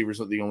wide receivers,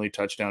 the only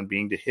touchdown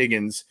being to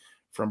Higgins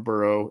from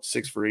Burrow,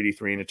 6 for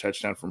 83 and a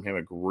touchdown from him.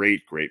 A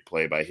great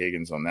play by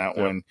Higgins on that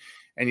one.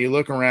 And you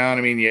look around,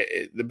 I mean,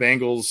 the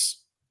Bengals,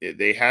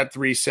 they had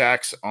 3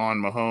 sacks on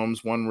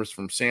Mahomes. One was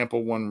from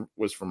Sample, one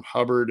was from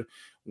Hubbard,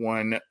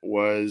 one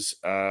was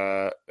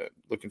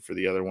looking for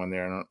the other one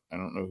there. I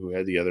don't know who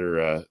had the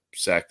other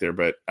sack there,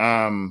 but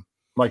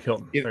Mike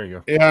Hilton. There you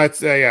go. Yeah,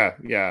 it's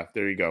yeah.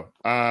 There you go.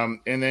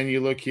 And then you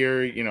look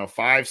here,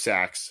 5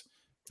 sacks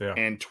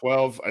and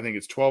 12. I think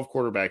it's 12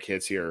 quarterback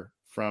hits here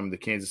from the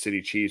Kansas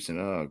City Chiefs,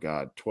 and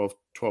 12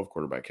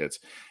 quarterback hits.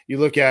 You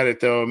look at it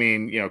though. I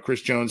mean,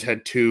 Chris Jones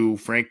had 2.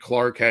 Frank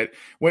Clark had.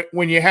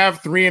 When you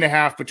have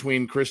 3.5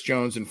 between Chris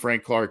Jones and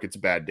Frank Clark, it's a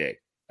bad day.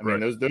 I mean,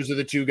 those are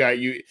the two guys.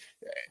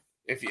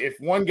 If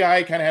one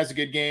guy kind of has a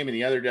good game and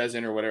the other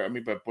doesn't, or whatever. I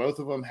mean, but both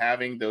of them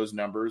having those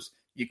numbers.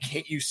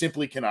 You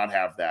simply cannot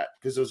have that,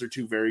 because those are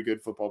 2 very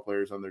good football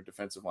players on their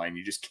defensive line.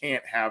 You just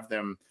can't have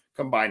them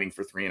combining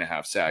for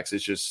 3.5 sacks.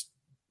 It's just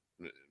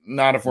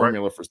not a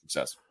formula for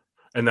success.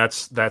 And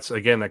that's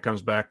again, that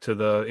comes back to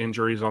the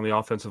injuries on the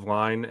offensive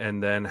line,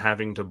 and then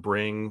having to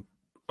bring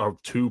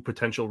 2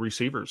 potential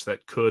receivers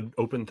that could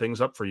open things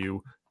up for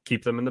you,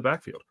 keep them in the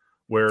backfield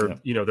where,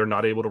 they're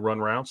not able to run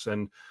routes.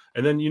 And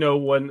then,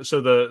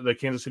 the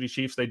Kansas City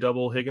Chiefs, they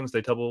double Higgins,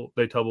 they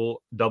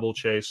double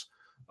Chase.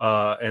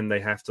 And they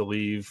have to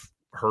leave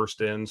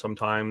Hurst in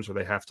sometimes, or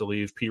they have to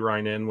leave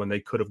Pirine in when they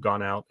could have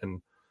gone out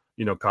and,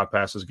 caught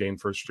passes, gain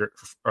first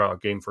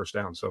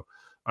down. So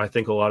I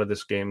think a lot of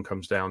this game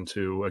comes down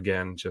to,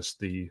 again, just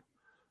the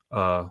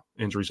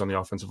injuries on the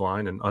offensive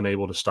line and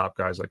unable to stop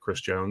guys like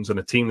Chris Jones, and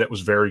a team that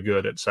was very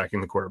good at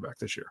sacking the quarterback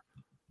this year.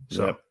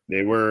 So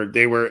they were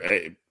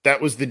that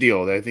was the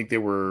deal. I think they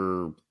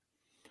were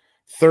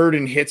 3rd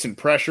in hits and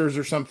pressures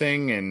or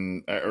something,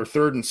 and or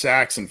 3rd in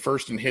sacks and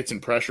 1st in hits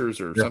and pressures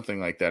or something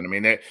like that. I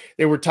mean,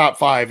 they were top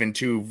 5 in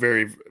 2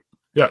 very,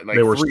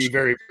 they were 3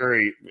 very,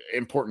 very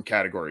important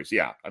categories.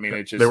 Yeah. I mean,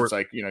 it's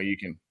like, you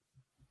can.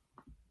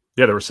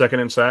 Yeah. They were 2nd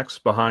in sacks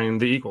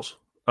behind the Eagles.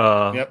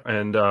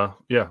 And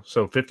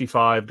so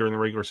 55 during the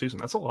regular season.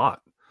 That's a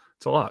lot.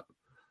 It's a lot.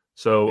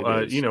 So,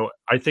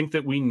 I think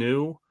that we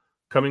knew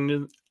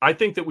coming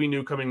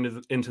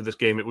into this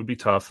game, it would be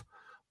tough.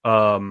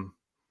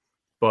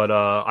 But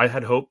I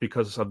had hope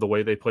because of the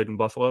way they played in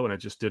Buffalo, and it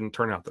just didn't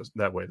turn out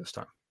that way this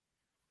time.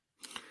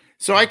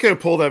 So I could have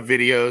pulled up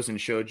videos and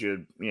showed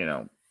you,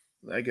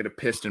 I could have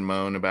pissed and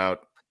moaned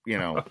about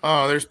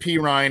there's P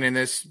Ryan in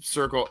this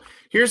circle.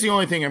 Here's the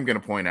only thing I'm going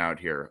to point out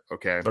here.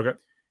 Okay.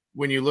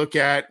 When you look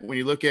at,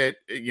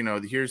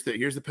 here's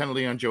the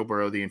penalty on Joe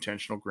Burrow, the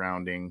intentional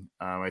grounding.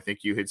 I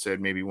think you had said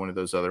maybe one of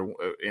those other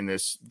in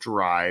this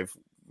drive,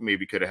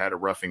 maybe could have had a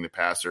roughing the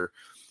passer.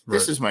 Right.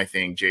 This is my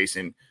thing,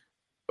 Jason.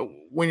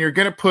 When you're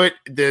going to put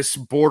this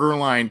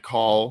borderline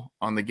call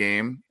on the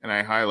game, and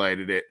I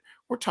highlighted it,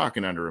 we're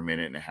talking under a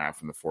minute and a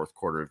half in the fourth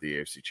quarter of the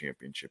AFC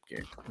Championship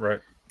game. Right.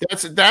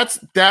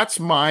 That's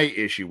my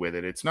issue with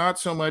it. It's not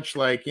so much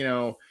like,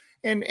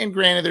 and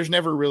granted, there's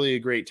never really a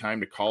great time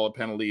to call a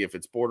penalty if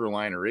it's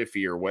borderline or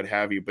iffy or what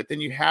have you. But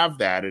then you have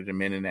that at a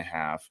minute and a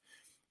half.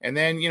 And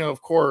then,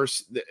 of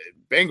course, the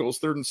Bengals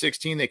 3rd and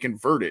 16, they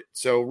convert it.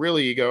 So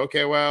really you go,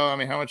 okay, well, I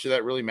mean, how much does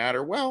that really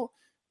matter? Well,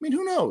 I mean,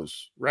 who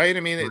knows, right? I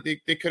mean,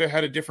 they could have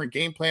had a different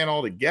game plan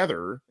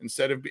altogether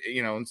instead of,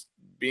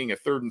 being a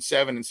 3rd and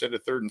 7 instead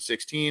of 3rd and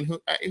 16.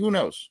 Who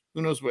knows?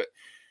 Who knows what?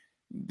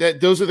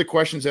 Those are the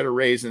questions that are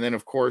raised. And then,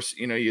 of course,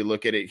 you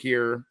look at it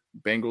here,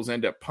 Bengals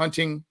end up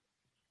punting.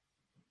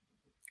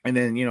 And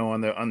then,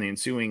 on the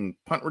ensuing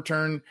punt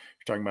return,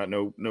 you're talking about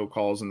no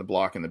calls in the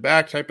block in the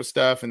back type of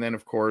stuff. And then,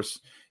 of course,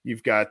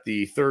 you've got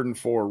the 3rd and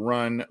 4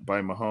 run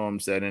by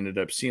Mahomes that ended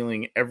up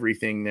sealing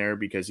everything there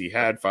because he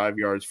had 5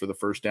 yards for the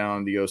first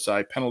down, the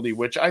Osai penalty,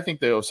 which I think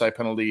the Osai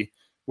penalty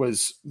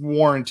was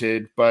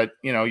warranted. But,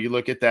 you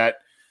look at that,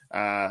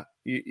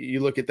 you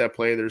look at that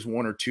play, there's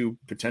 1 or 2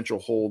 potential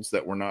holds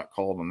that were not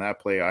called on that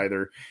play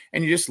either.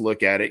 And you just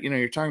look at it,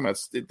 you're talking about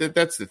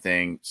that's the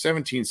thing,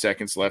 17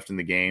 seconds left in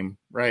the game,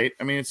 right?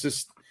 I mean, it's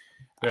just,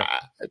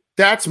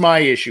 that's my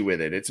issue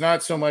with it. It's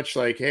not so much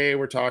like, hey,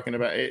 we're talking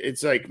about it.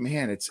 It's like,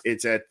 man,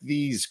 it's at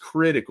these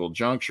critical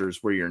junctures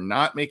where you're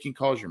not making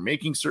calls, you're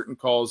making certain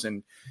calls,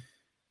 and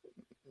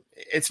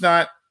it's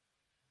not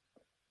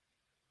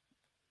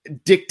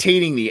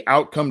dictating the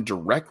outcome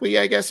directly,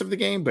 I guess, of the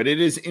game, but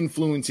it is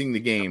influencing the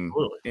game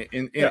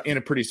in a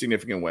pretty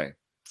significant way.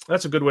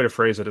 That's a good way to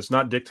phrase it. It's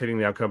not dictating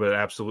the outcome, but it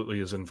absolutely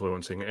is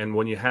influencing. And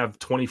when you have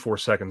 24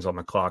 seconds on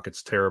the clock,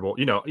 it's terrible.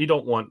 You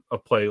don't want a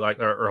play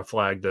or a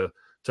flag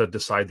to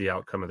decide the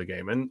outcome of the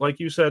game. And like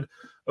you said,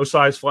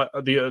 Osai's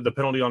the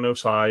penalty on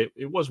Osai,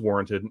 it was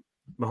warranted.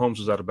 Mahomes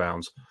was out of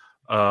bounds.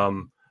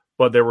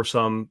 But there were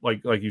some,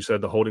 like you said,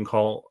 the holding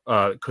call,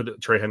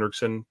 Trey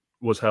Hendrickson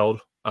was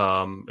held. There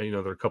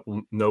are a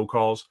couple no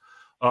calls.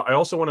 I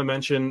also want to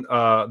mention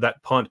that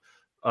punt.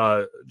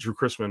 Drew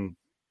Chrisman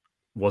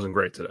wasn't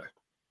great today.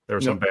 There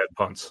were some bad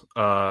punts.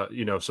 So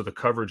the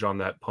coverage on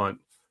that punt,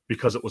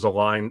 because it was a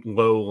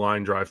low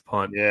line drive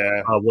punt,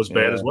 was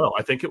bad as well.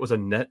 I think it was a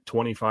net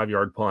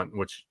 25-yard punt,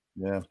 which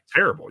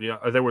terrible.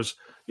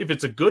 If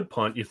it's a good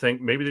punt, you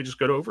think maybe they just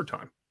go to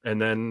overtime, and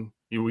then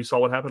we saw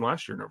what happened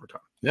last year in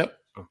overtime.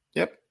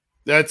 Yep.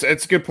 That's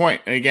a good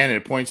point. And again,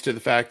 it points to the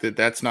fact that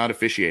that's not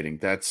officiating.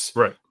 That's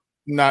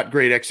not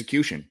great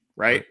execution,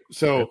 right?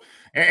 So,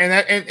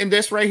 and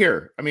this right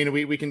here, I mean,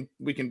 we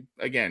can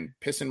again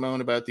piss and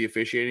moan about the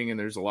officiating, and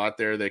there's a lot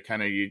there that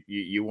kind of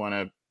you want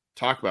to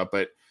talk about.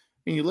 But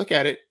when you look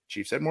at it,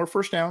 Chiefs had more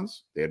first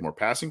downs. They had more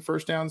passing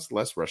first downs,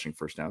 less rushing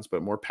first downs,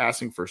 but more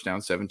passing first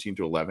downs,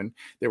 17-11.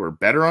 They were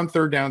better on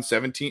third down,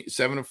 7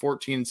 of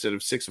 14 instead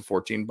of 6 of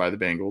 14 by the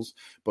Bengals.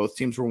 Both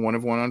teams were 1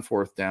 of 1 on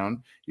fourth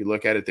down. You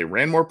look at it, they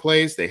ran more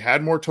plays. They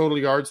had more total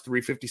yards,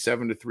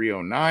 357 to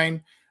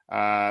 309.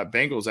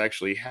 Bengals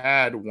actually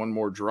had one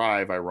more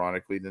drive,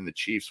 ironically, than the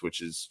Chiefs,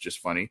 which is just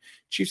funny.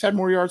 Chiefs had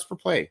more yards per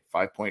play,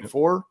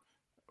 5.4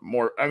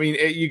 more. I mean,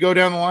 you go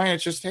down the line,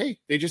 it's just, hey,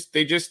 they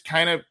just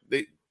kind of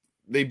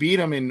they beat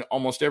them in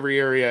almost every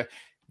area.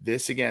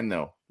 This again,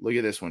 though, look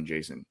at this one,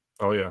 Jason.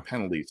 Oh, yeah.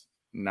 Penalties.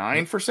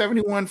 9 for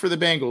 71 for the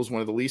Bengals,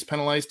 one of the least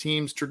penalized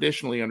teams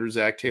traditionally under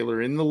Zach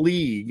Taylor in the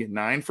league.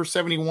 9 for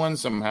 71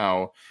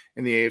 somehow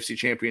in the AFC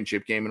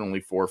Championship game, and only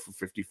 4 for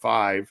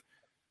 55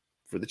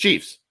 for the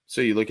Chiefs.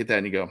 So you look at that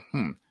and you go,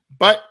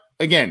 But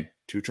again,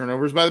 2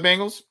 turnovers by the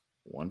Bengals,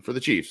 1 for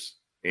the Chiefs.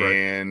 Right.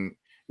 And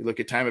you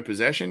look at time of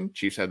possession,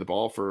 Chiefs had the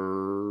ball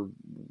for,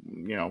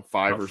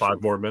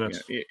 5 more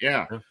minutes.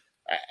 Yeah.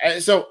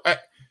 So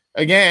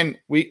again,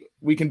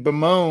 we can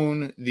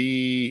bemoan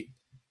the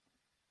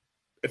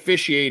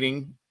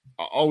officiating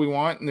all we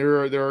want, and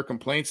there are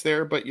complaints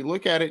there, but you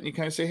look at it and you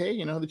kind of say,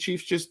 hey, the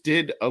Chiefs just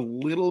did a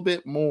little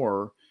bit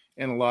more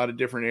in a lot of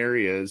different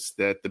areas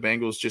that the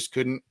Bengals just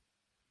couldn't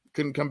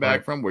come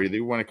back from, where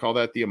you want to call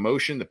that the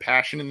emotion, the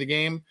passion in the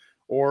game,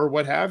 or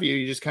what have you.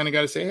 You just kind of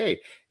got to say, hey,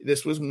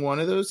 this was one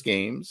of those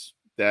games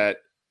that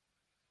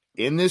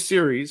in this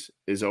series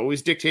is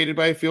always dictated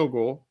by a field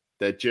goal,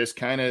 that just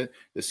kind of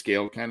the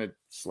scale kind of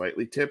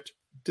slightly tipped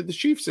to the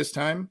Chiefs this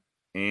time,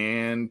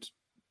 and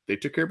they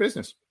took care of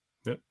business.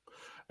 Yep.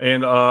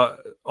 And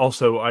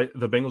also,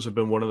 the Bengals have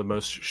been one of the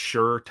most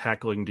sure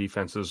tackling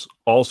defenses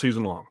all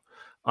season long.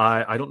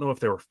 I don't know if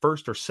they were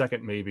first or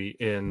second maybe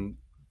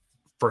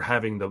for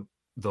having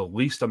the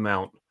least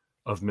amount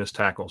of missed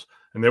tackles.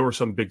 And there were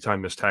some big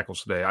time missed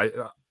tackles today.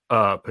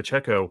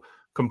 Pacheco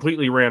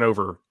completely ran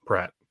over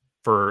Pratt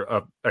for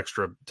a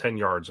extra 10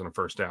 yards and a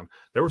first down.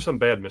 There were some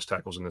bad missed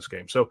tackles in this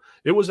game. So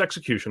it was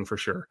execution for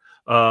sure.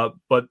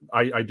 But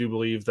I do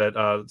believe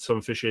that some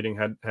officiating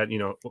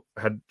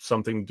had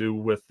something to do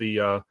with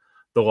the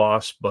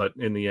loss, but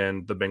in the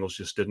end, the Bengals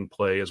just didn't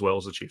play as well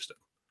as the Chiefs did.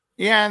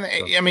 Yeah,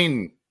 and so. I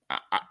mean,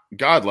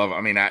 God love him.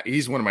 I mean,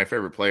 he's one of my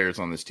favorite players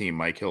on this team,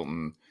 Mike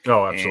Hilton.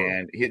 Oh, absolutely.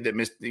 And he that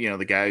missed,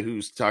 the guy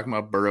who's talking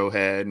about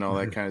Burrowhead and all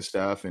that kind of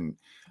stuff. And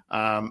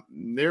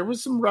there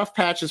was some rough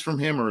patches from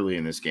him early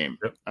in this game.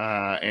 Yep.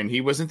 And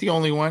he wasn't the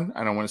only one.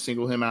 I don't want to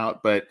single him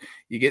out, but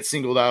you get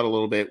singled out a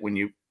little bit when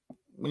you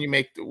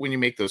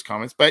make those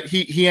comments. But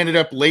he ended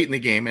up late in the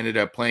game, ended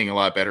up playing a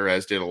lot better,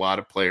 as did a lot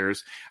of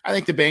players. I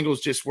think the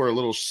Bengals just were a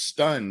little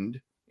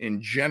stunned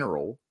in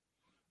general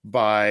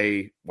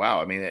by,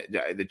 wow, I mean,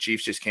 the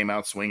Chiefs just came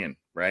out swinging,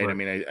 right? I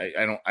mean,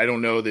 I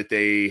don't know that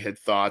they had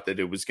thought that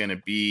it was going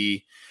to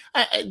be,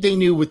 they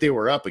knew what they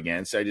were up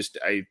against.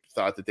 I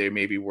thought that they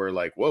maybe were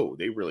like, whoa,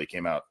 they really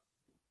came out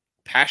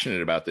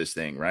passionate about this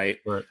thing. Right.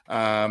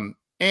 And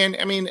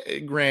I mean,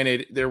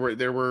 granted,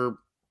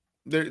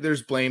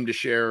 there's blame to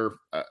share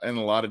in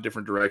a lot of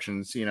different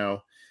directions,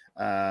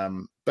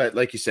 but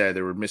like you said,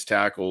 there were missed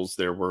tackles.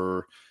 There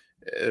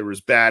was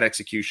bad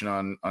execution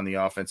on the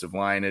offensive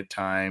line at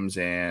times.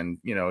 And,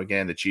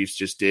 again, the Chiefs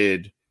just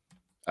did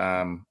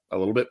a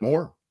little bit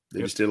more.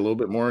 They just did a little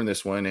bit more in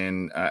this one.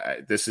 And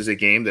this is a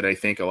game that I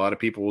think a lot of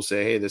people will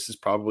say, hey, this is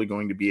probably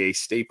going to be a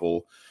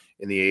staple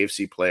in the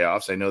AFC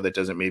playoffs. I know that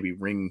doesn't maybe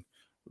ring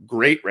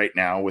great right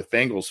now with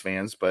Bengals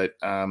fans, but,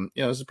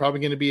 this is probably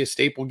going to be a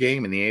staple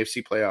game in the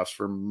AFC playoffs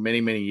for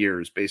many, many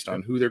years based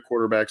on who their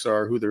quarterbacks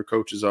are, who their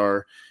coaches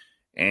are,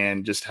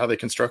 and just how they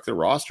construct their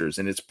rosters.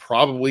 And it's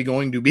probably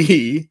going to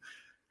be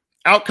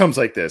outcomes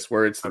like this,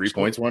 where it's 3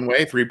 points one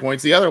way, 3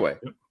 points the other way.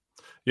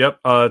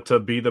 Yep. To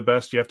be the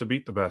best, you have to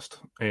beat the best.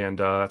 And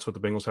that's what the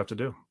Bengals have to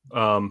do.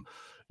 Yeah,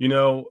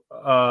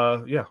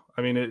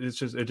 I mean,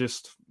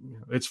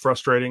 it's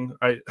frustrating.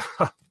 I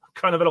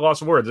kind of at a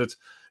loss of words.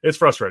 It's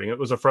frustrating. It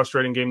was a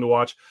frustrating game to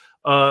watch.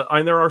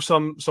 And there are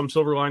some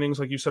silver linings,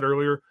 like you said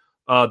earlier.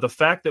 The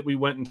fact that we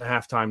went into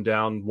halftime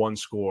down one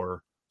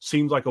score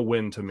seemed like a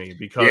win to me,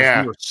 because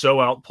we were so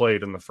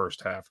outplayed in the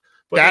first half.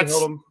 But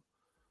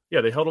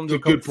they held them to a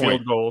couple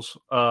field goals.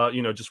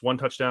 Just one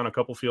touchdown, a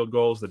couple field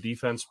goals. The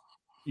defense,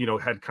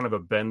 had kind of a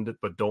bend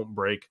but don't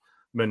break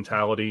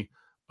mentality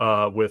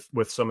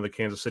with some of the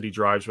Kansas City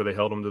drives where they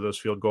held them to those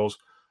field goals,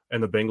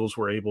 and the Bengals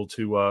were able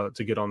to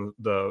get on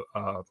the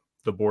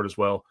board as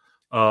well.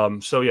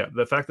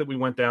 The fact that we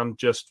went down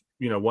just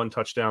one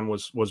touchdown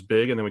was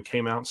big, and then we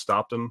came out and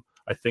stopped them.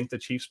 I think the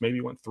Chiefs maybe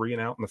went 3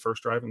 and out in the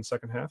first drive in the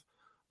second half.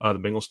 The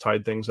Bengals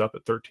tied things up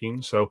at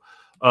 13. So,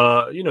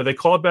 they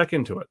clawed back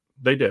into it.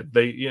 They did.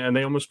 And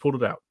they almost pulled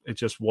it out. It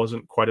just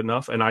wasn't quite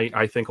enough. And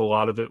I think a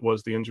lot of it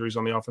was the injuries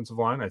on the offensive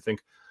line. I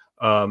think,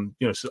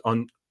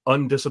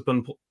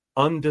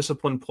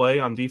 undisciplined play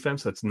on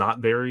defense. That's not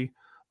very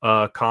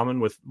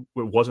common it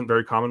wasn't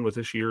very common with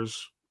this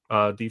year's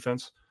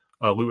defense,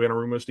 Lou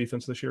Anarumo's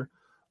defense this year.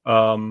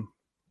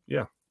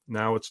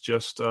 Now it's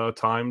just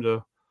time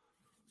to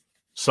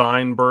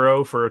sign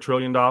Burrow for $1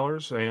 trillion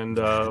and,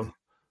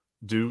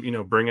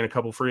 bring in a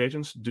couple free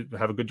agents,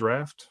 have a good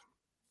draft,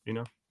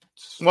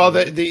 Well,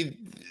 the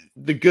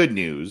good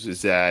news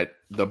is that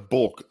the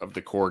bulk of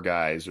the core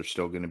guys are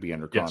still going to be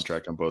under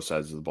contract on both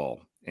sides of the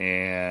ball.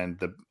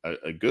 And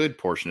a good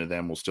portion of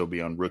them will still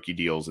be on rookie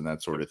deals and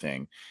that sort of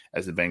thing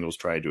as the Bengals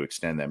try to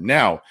extend them.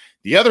 Now,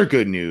 the other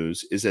good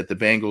news is that the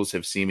Bengals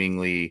have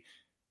seemingly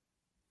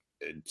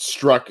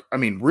struck,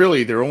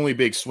 really their only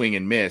big swing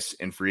and miss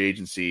in free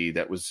agency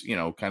that was,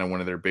 kind of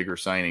one of their bigger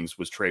signings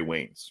was Trey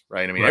Waynes,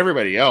 right?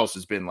 Everybody else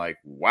has been like,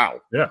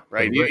 wow. Yeah.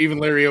 Right. Even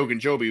Larry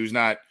Ogunjobi, who was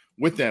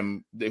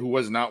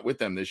not with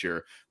them this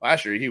year.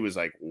 Last year, he was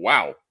like,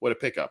 wow, what a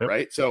pickup. Yep.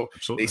 Right. So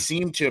Absolutely. They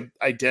seem to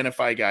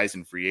identify guys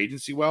in free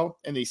agency well.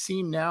 And they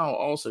seem now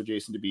also,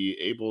 Jason, to be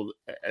able,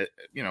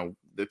 the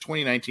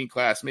 2019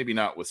 class, maybe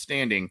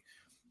notwithstanding,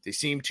 they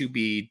seem to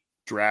be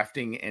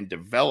drafting and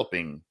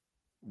developing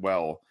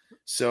well.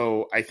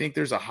 So I think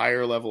there's a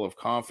higher level of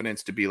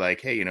confidence to be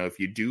like, hey, if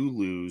you do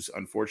lose,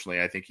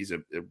 unfortunately, I think he's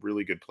a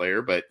really good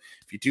player, but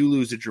if you do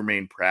lose a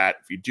Jermaine Pratt,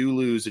 if you do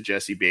lose a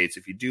Jesse Bates,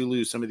 if you do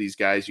lose some of these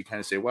guys, you kind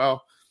of say,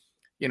 well,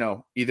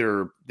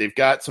 either they've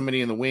got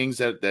somebody in the wings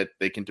that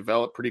they can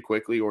develop pretty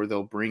quickly, or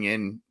they'll bring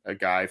in a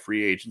guy,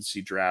 free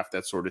agency draft,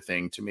 that sort of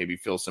thing, to maybe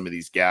fill some of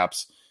these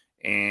gaps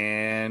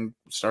and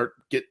start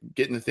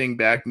getting the thing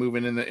back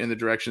moving in the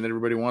direction that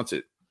everybody wants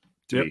it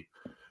to be.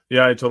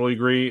 Yeah, I totally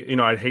agree.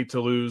 I'd hate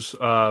to lose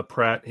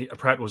Pratt.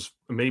 Pratt was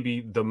maybe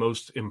the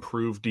most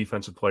improved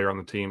defensive player on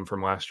the team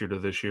from last year to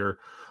this year.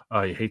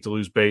 You hate to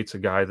lose Bates, a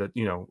guy that,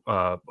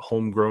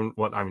 homegrown,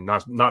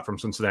 not from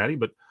Cincinnati,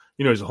 but,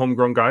 he's a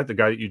homegrown guy, the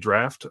guy that you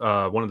draft,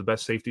 one of the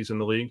best safeties in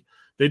the league.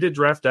 They did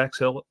draft Dax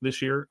Hill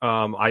this year.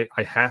 I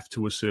have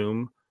to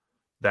assume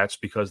that's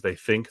because they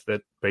think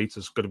that Bates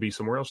is going to be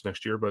somewhere else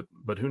next year, but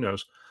who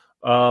knows?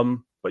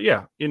 But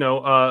yeah,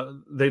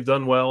 they've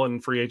done well in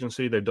free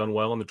agency. They've done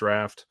well in the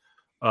draft.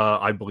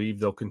 I believe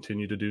they'll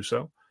continue to do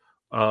so.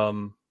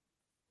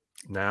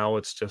 now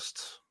it's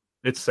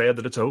sad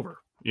that it's over.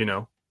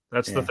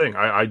 That's the thing.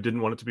 I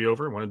didn't want it to be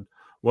over. I wanted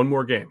one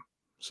more game.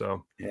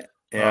 So yeah.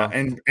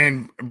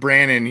 And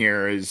Brandon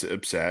here is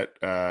upset.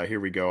 Here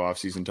we go.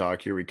 Off-season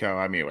talk. Here we come.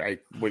 I mean,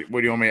 what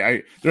do you want me?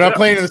 They're not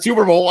playing in the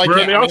Super Bowl. I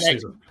can't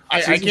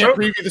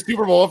preview the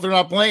Super Bowl if they're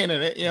not playing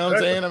in it. You know what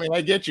I'm saying? I mean,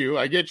 I get you.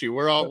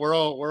 We're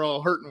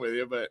all hurting with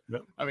you, but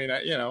I mean,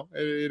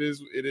 it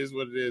is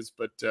what it is.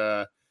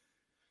 But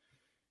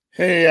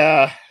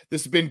hey,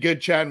 this has been good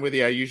chatting with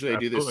you. I usually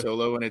do this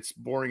solo, and it's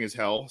boring as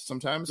hell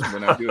sometimes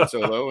when I do it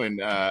solo,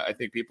 and I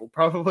think people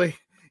probably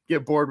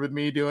get bored with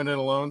me doing it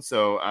alone.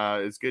 So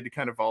it's good to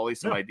kind of volley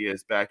some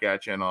ideas back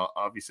at you. And I'll,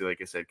 obviously, like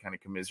I said, kind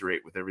of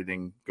commiserate with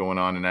everything going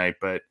on tonight,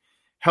 but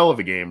hell of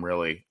a game,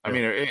 really. I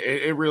mean,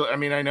 it really, I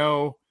mean, I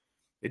know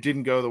it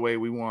didn't go the way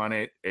we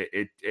wanted.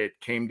 It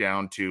came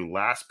down to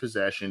last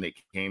possession. It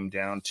came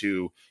down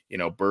to,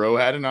 Burrow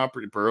and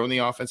the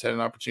offense had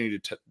an opportunity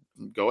to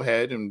go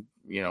ahead and,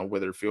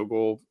 whether field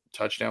goal,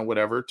 touchdown,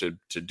 whatever,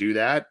 to do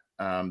that.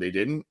 They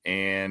didn't.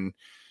 And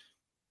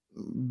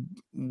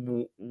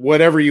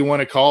whatever you want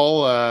to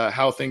call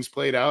how things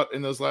played out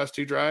in those last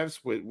two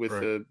drives with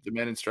the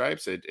men in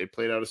stripes, it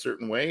played out a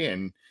certain way,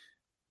 and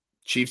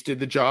Chiefs did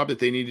the job that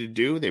they needed to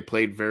do. They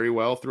played very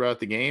well throughout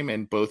the game,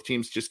 and both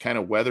teams just kind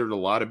of weathered a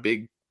lot of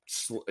big,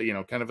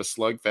 kind of a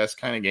slugfest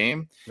kind of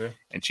game. Yeah.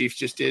 And Chiefs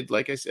just did,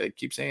 like I said,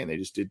 keep saying, they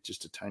just did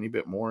just a tiny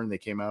bit more, and they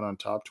came out on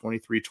top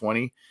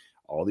 23-20.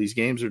 All these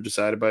games are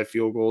decided by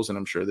field goals, and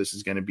I'm sure this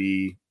is going to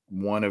be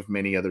one of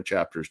many other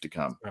chapters to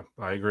come.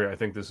 I agree. I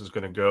think this is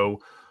going to go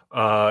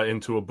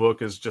into a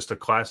book as just a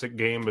classic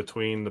game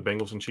between the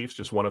Bengals and Chiefs,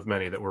 just one of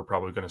many that we're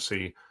probably going to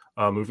see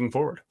moving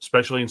forward,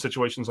 especially in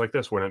situations like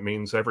this when it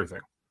means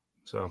everything.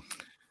 So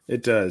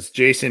it does.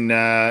 Jason,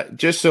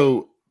 just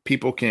so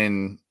people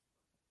can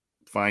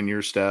find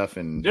your stuff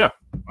and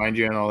find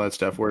you and all that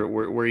stuff, where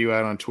are you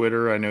at on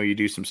Twitter? I know you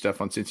do some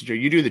stuff on Cincy Joe.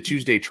 You do the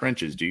Tuesday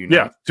Trenches, do you know?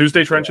 Yeah,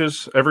 Tuesday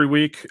Trenches every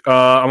week.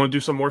 I'm going to do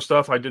some more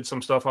stuff. I did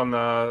some stuff on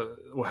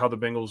how the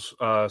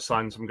Bengals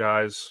signed some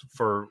guys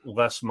for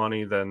less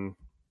money than,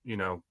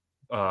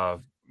 that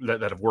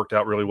have worked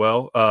out really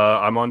well.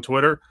 I'm on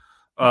Twitter.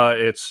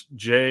 It's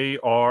Jason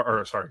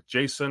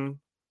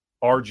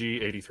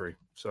RG83.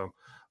 So,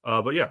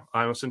 but yeah,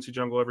 I'm a Cincy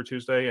Jungle every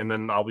Tuesday, and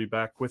then I'll be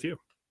back with you.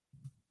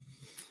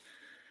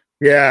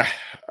 Yeah.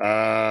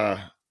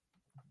 Man,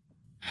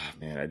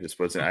 I just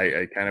wasn't,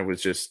 I kind of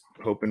was just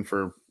hoping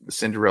for the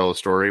Cinderella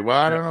story. Well,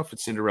 I don't know if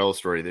it's Cinderella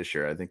story this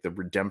year. I think the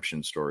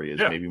redemption story is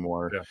maybe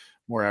more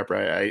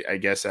upright. I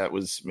guess that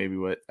was maybe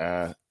what,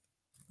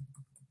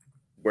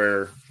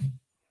 where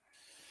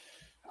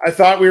I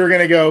thought we were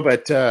going to go,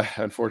 but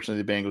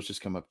unfortunately the Bengals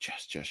just come up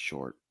just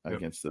short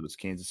against those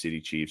Kansas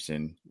City Chiefs,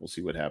 and we'll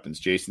see what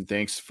happens. Jason,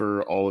 thanks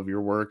for all of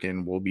your work,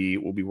 and we'll be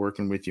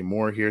working with you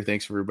more here.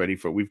 Thanks for everybody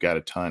we've got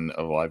a ton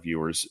of live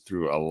viewers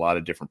through a lot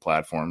of different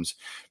platforms.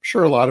 I'm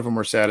sure a lot of them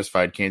are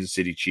satisfied Kansas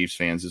City Chiefs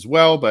fans as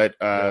well, but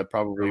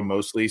probably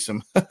mostly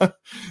some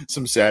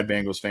sad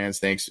Bengals fans.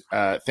 Thanks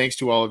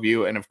to all of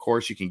you, and of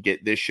course you can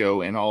get this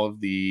show and all of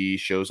the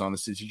shows on the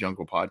Cincy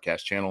Jungle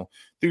podcast channel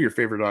through your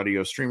favorite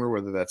audio streamer,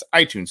 whether that's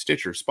iTunes,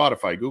 Stitcher,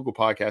 Spotify, Google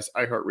Podcasts,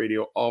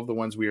 iHeartRadio, all of the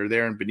ones we are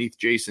there. And beneath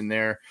Jason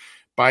there,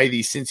 by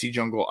the Cincy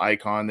Jungle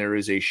icon, there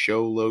is a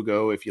show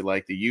logo. If you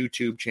like the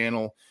YouTube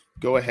channel,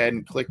 go ahead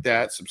and click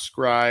that,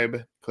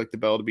 subscribe, click the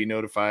bell to be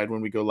notified when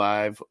we go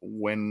live,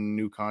 when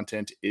new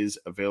content is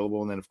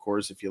available. And then, of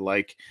course, if you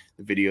like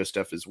the video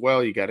stuff as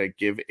well, you got to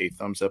give a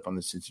thumbs up on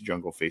the Cincy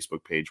Jungle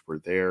Facebook page. We're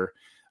there.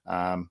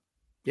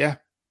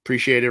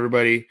 Appreciate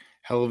everybody.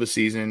 Hell of a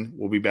season.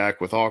 We'll be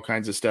back with all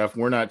kinds of stuff.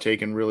 We're not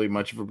taking really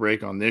much of a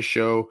break on this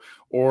show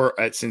or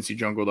at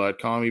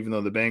cincyjungle.com, even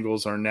though the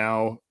Bengals are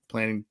now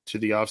planning to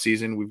the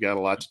offseason. We've got a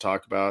lot to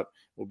talk about.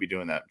 We'll be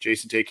doing that.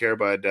 Jason, take care,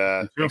 bud.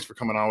 Thanks for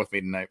coming on with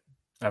me tonight.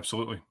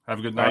 Absolutely. Have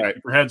a good night.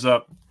 Keep your heads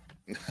up.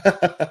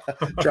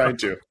 Trying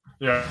to.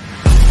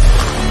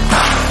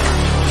 Yeah.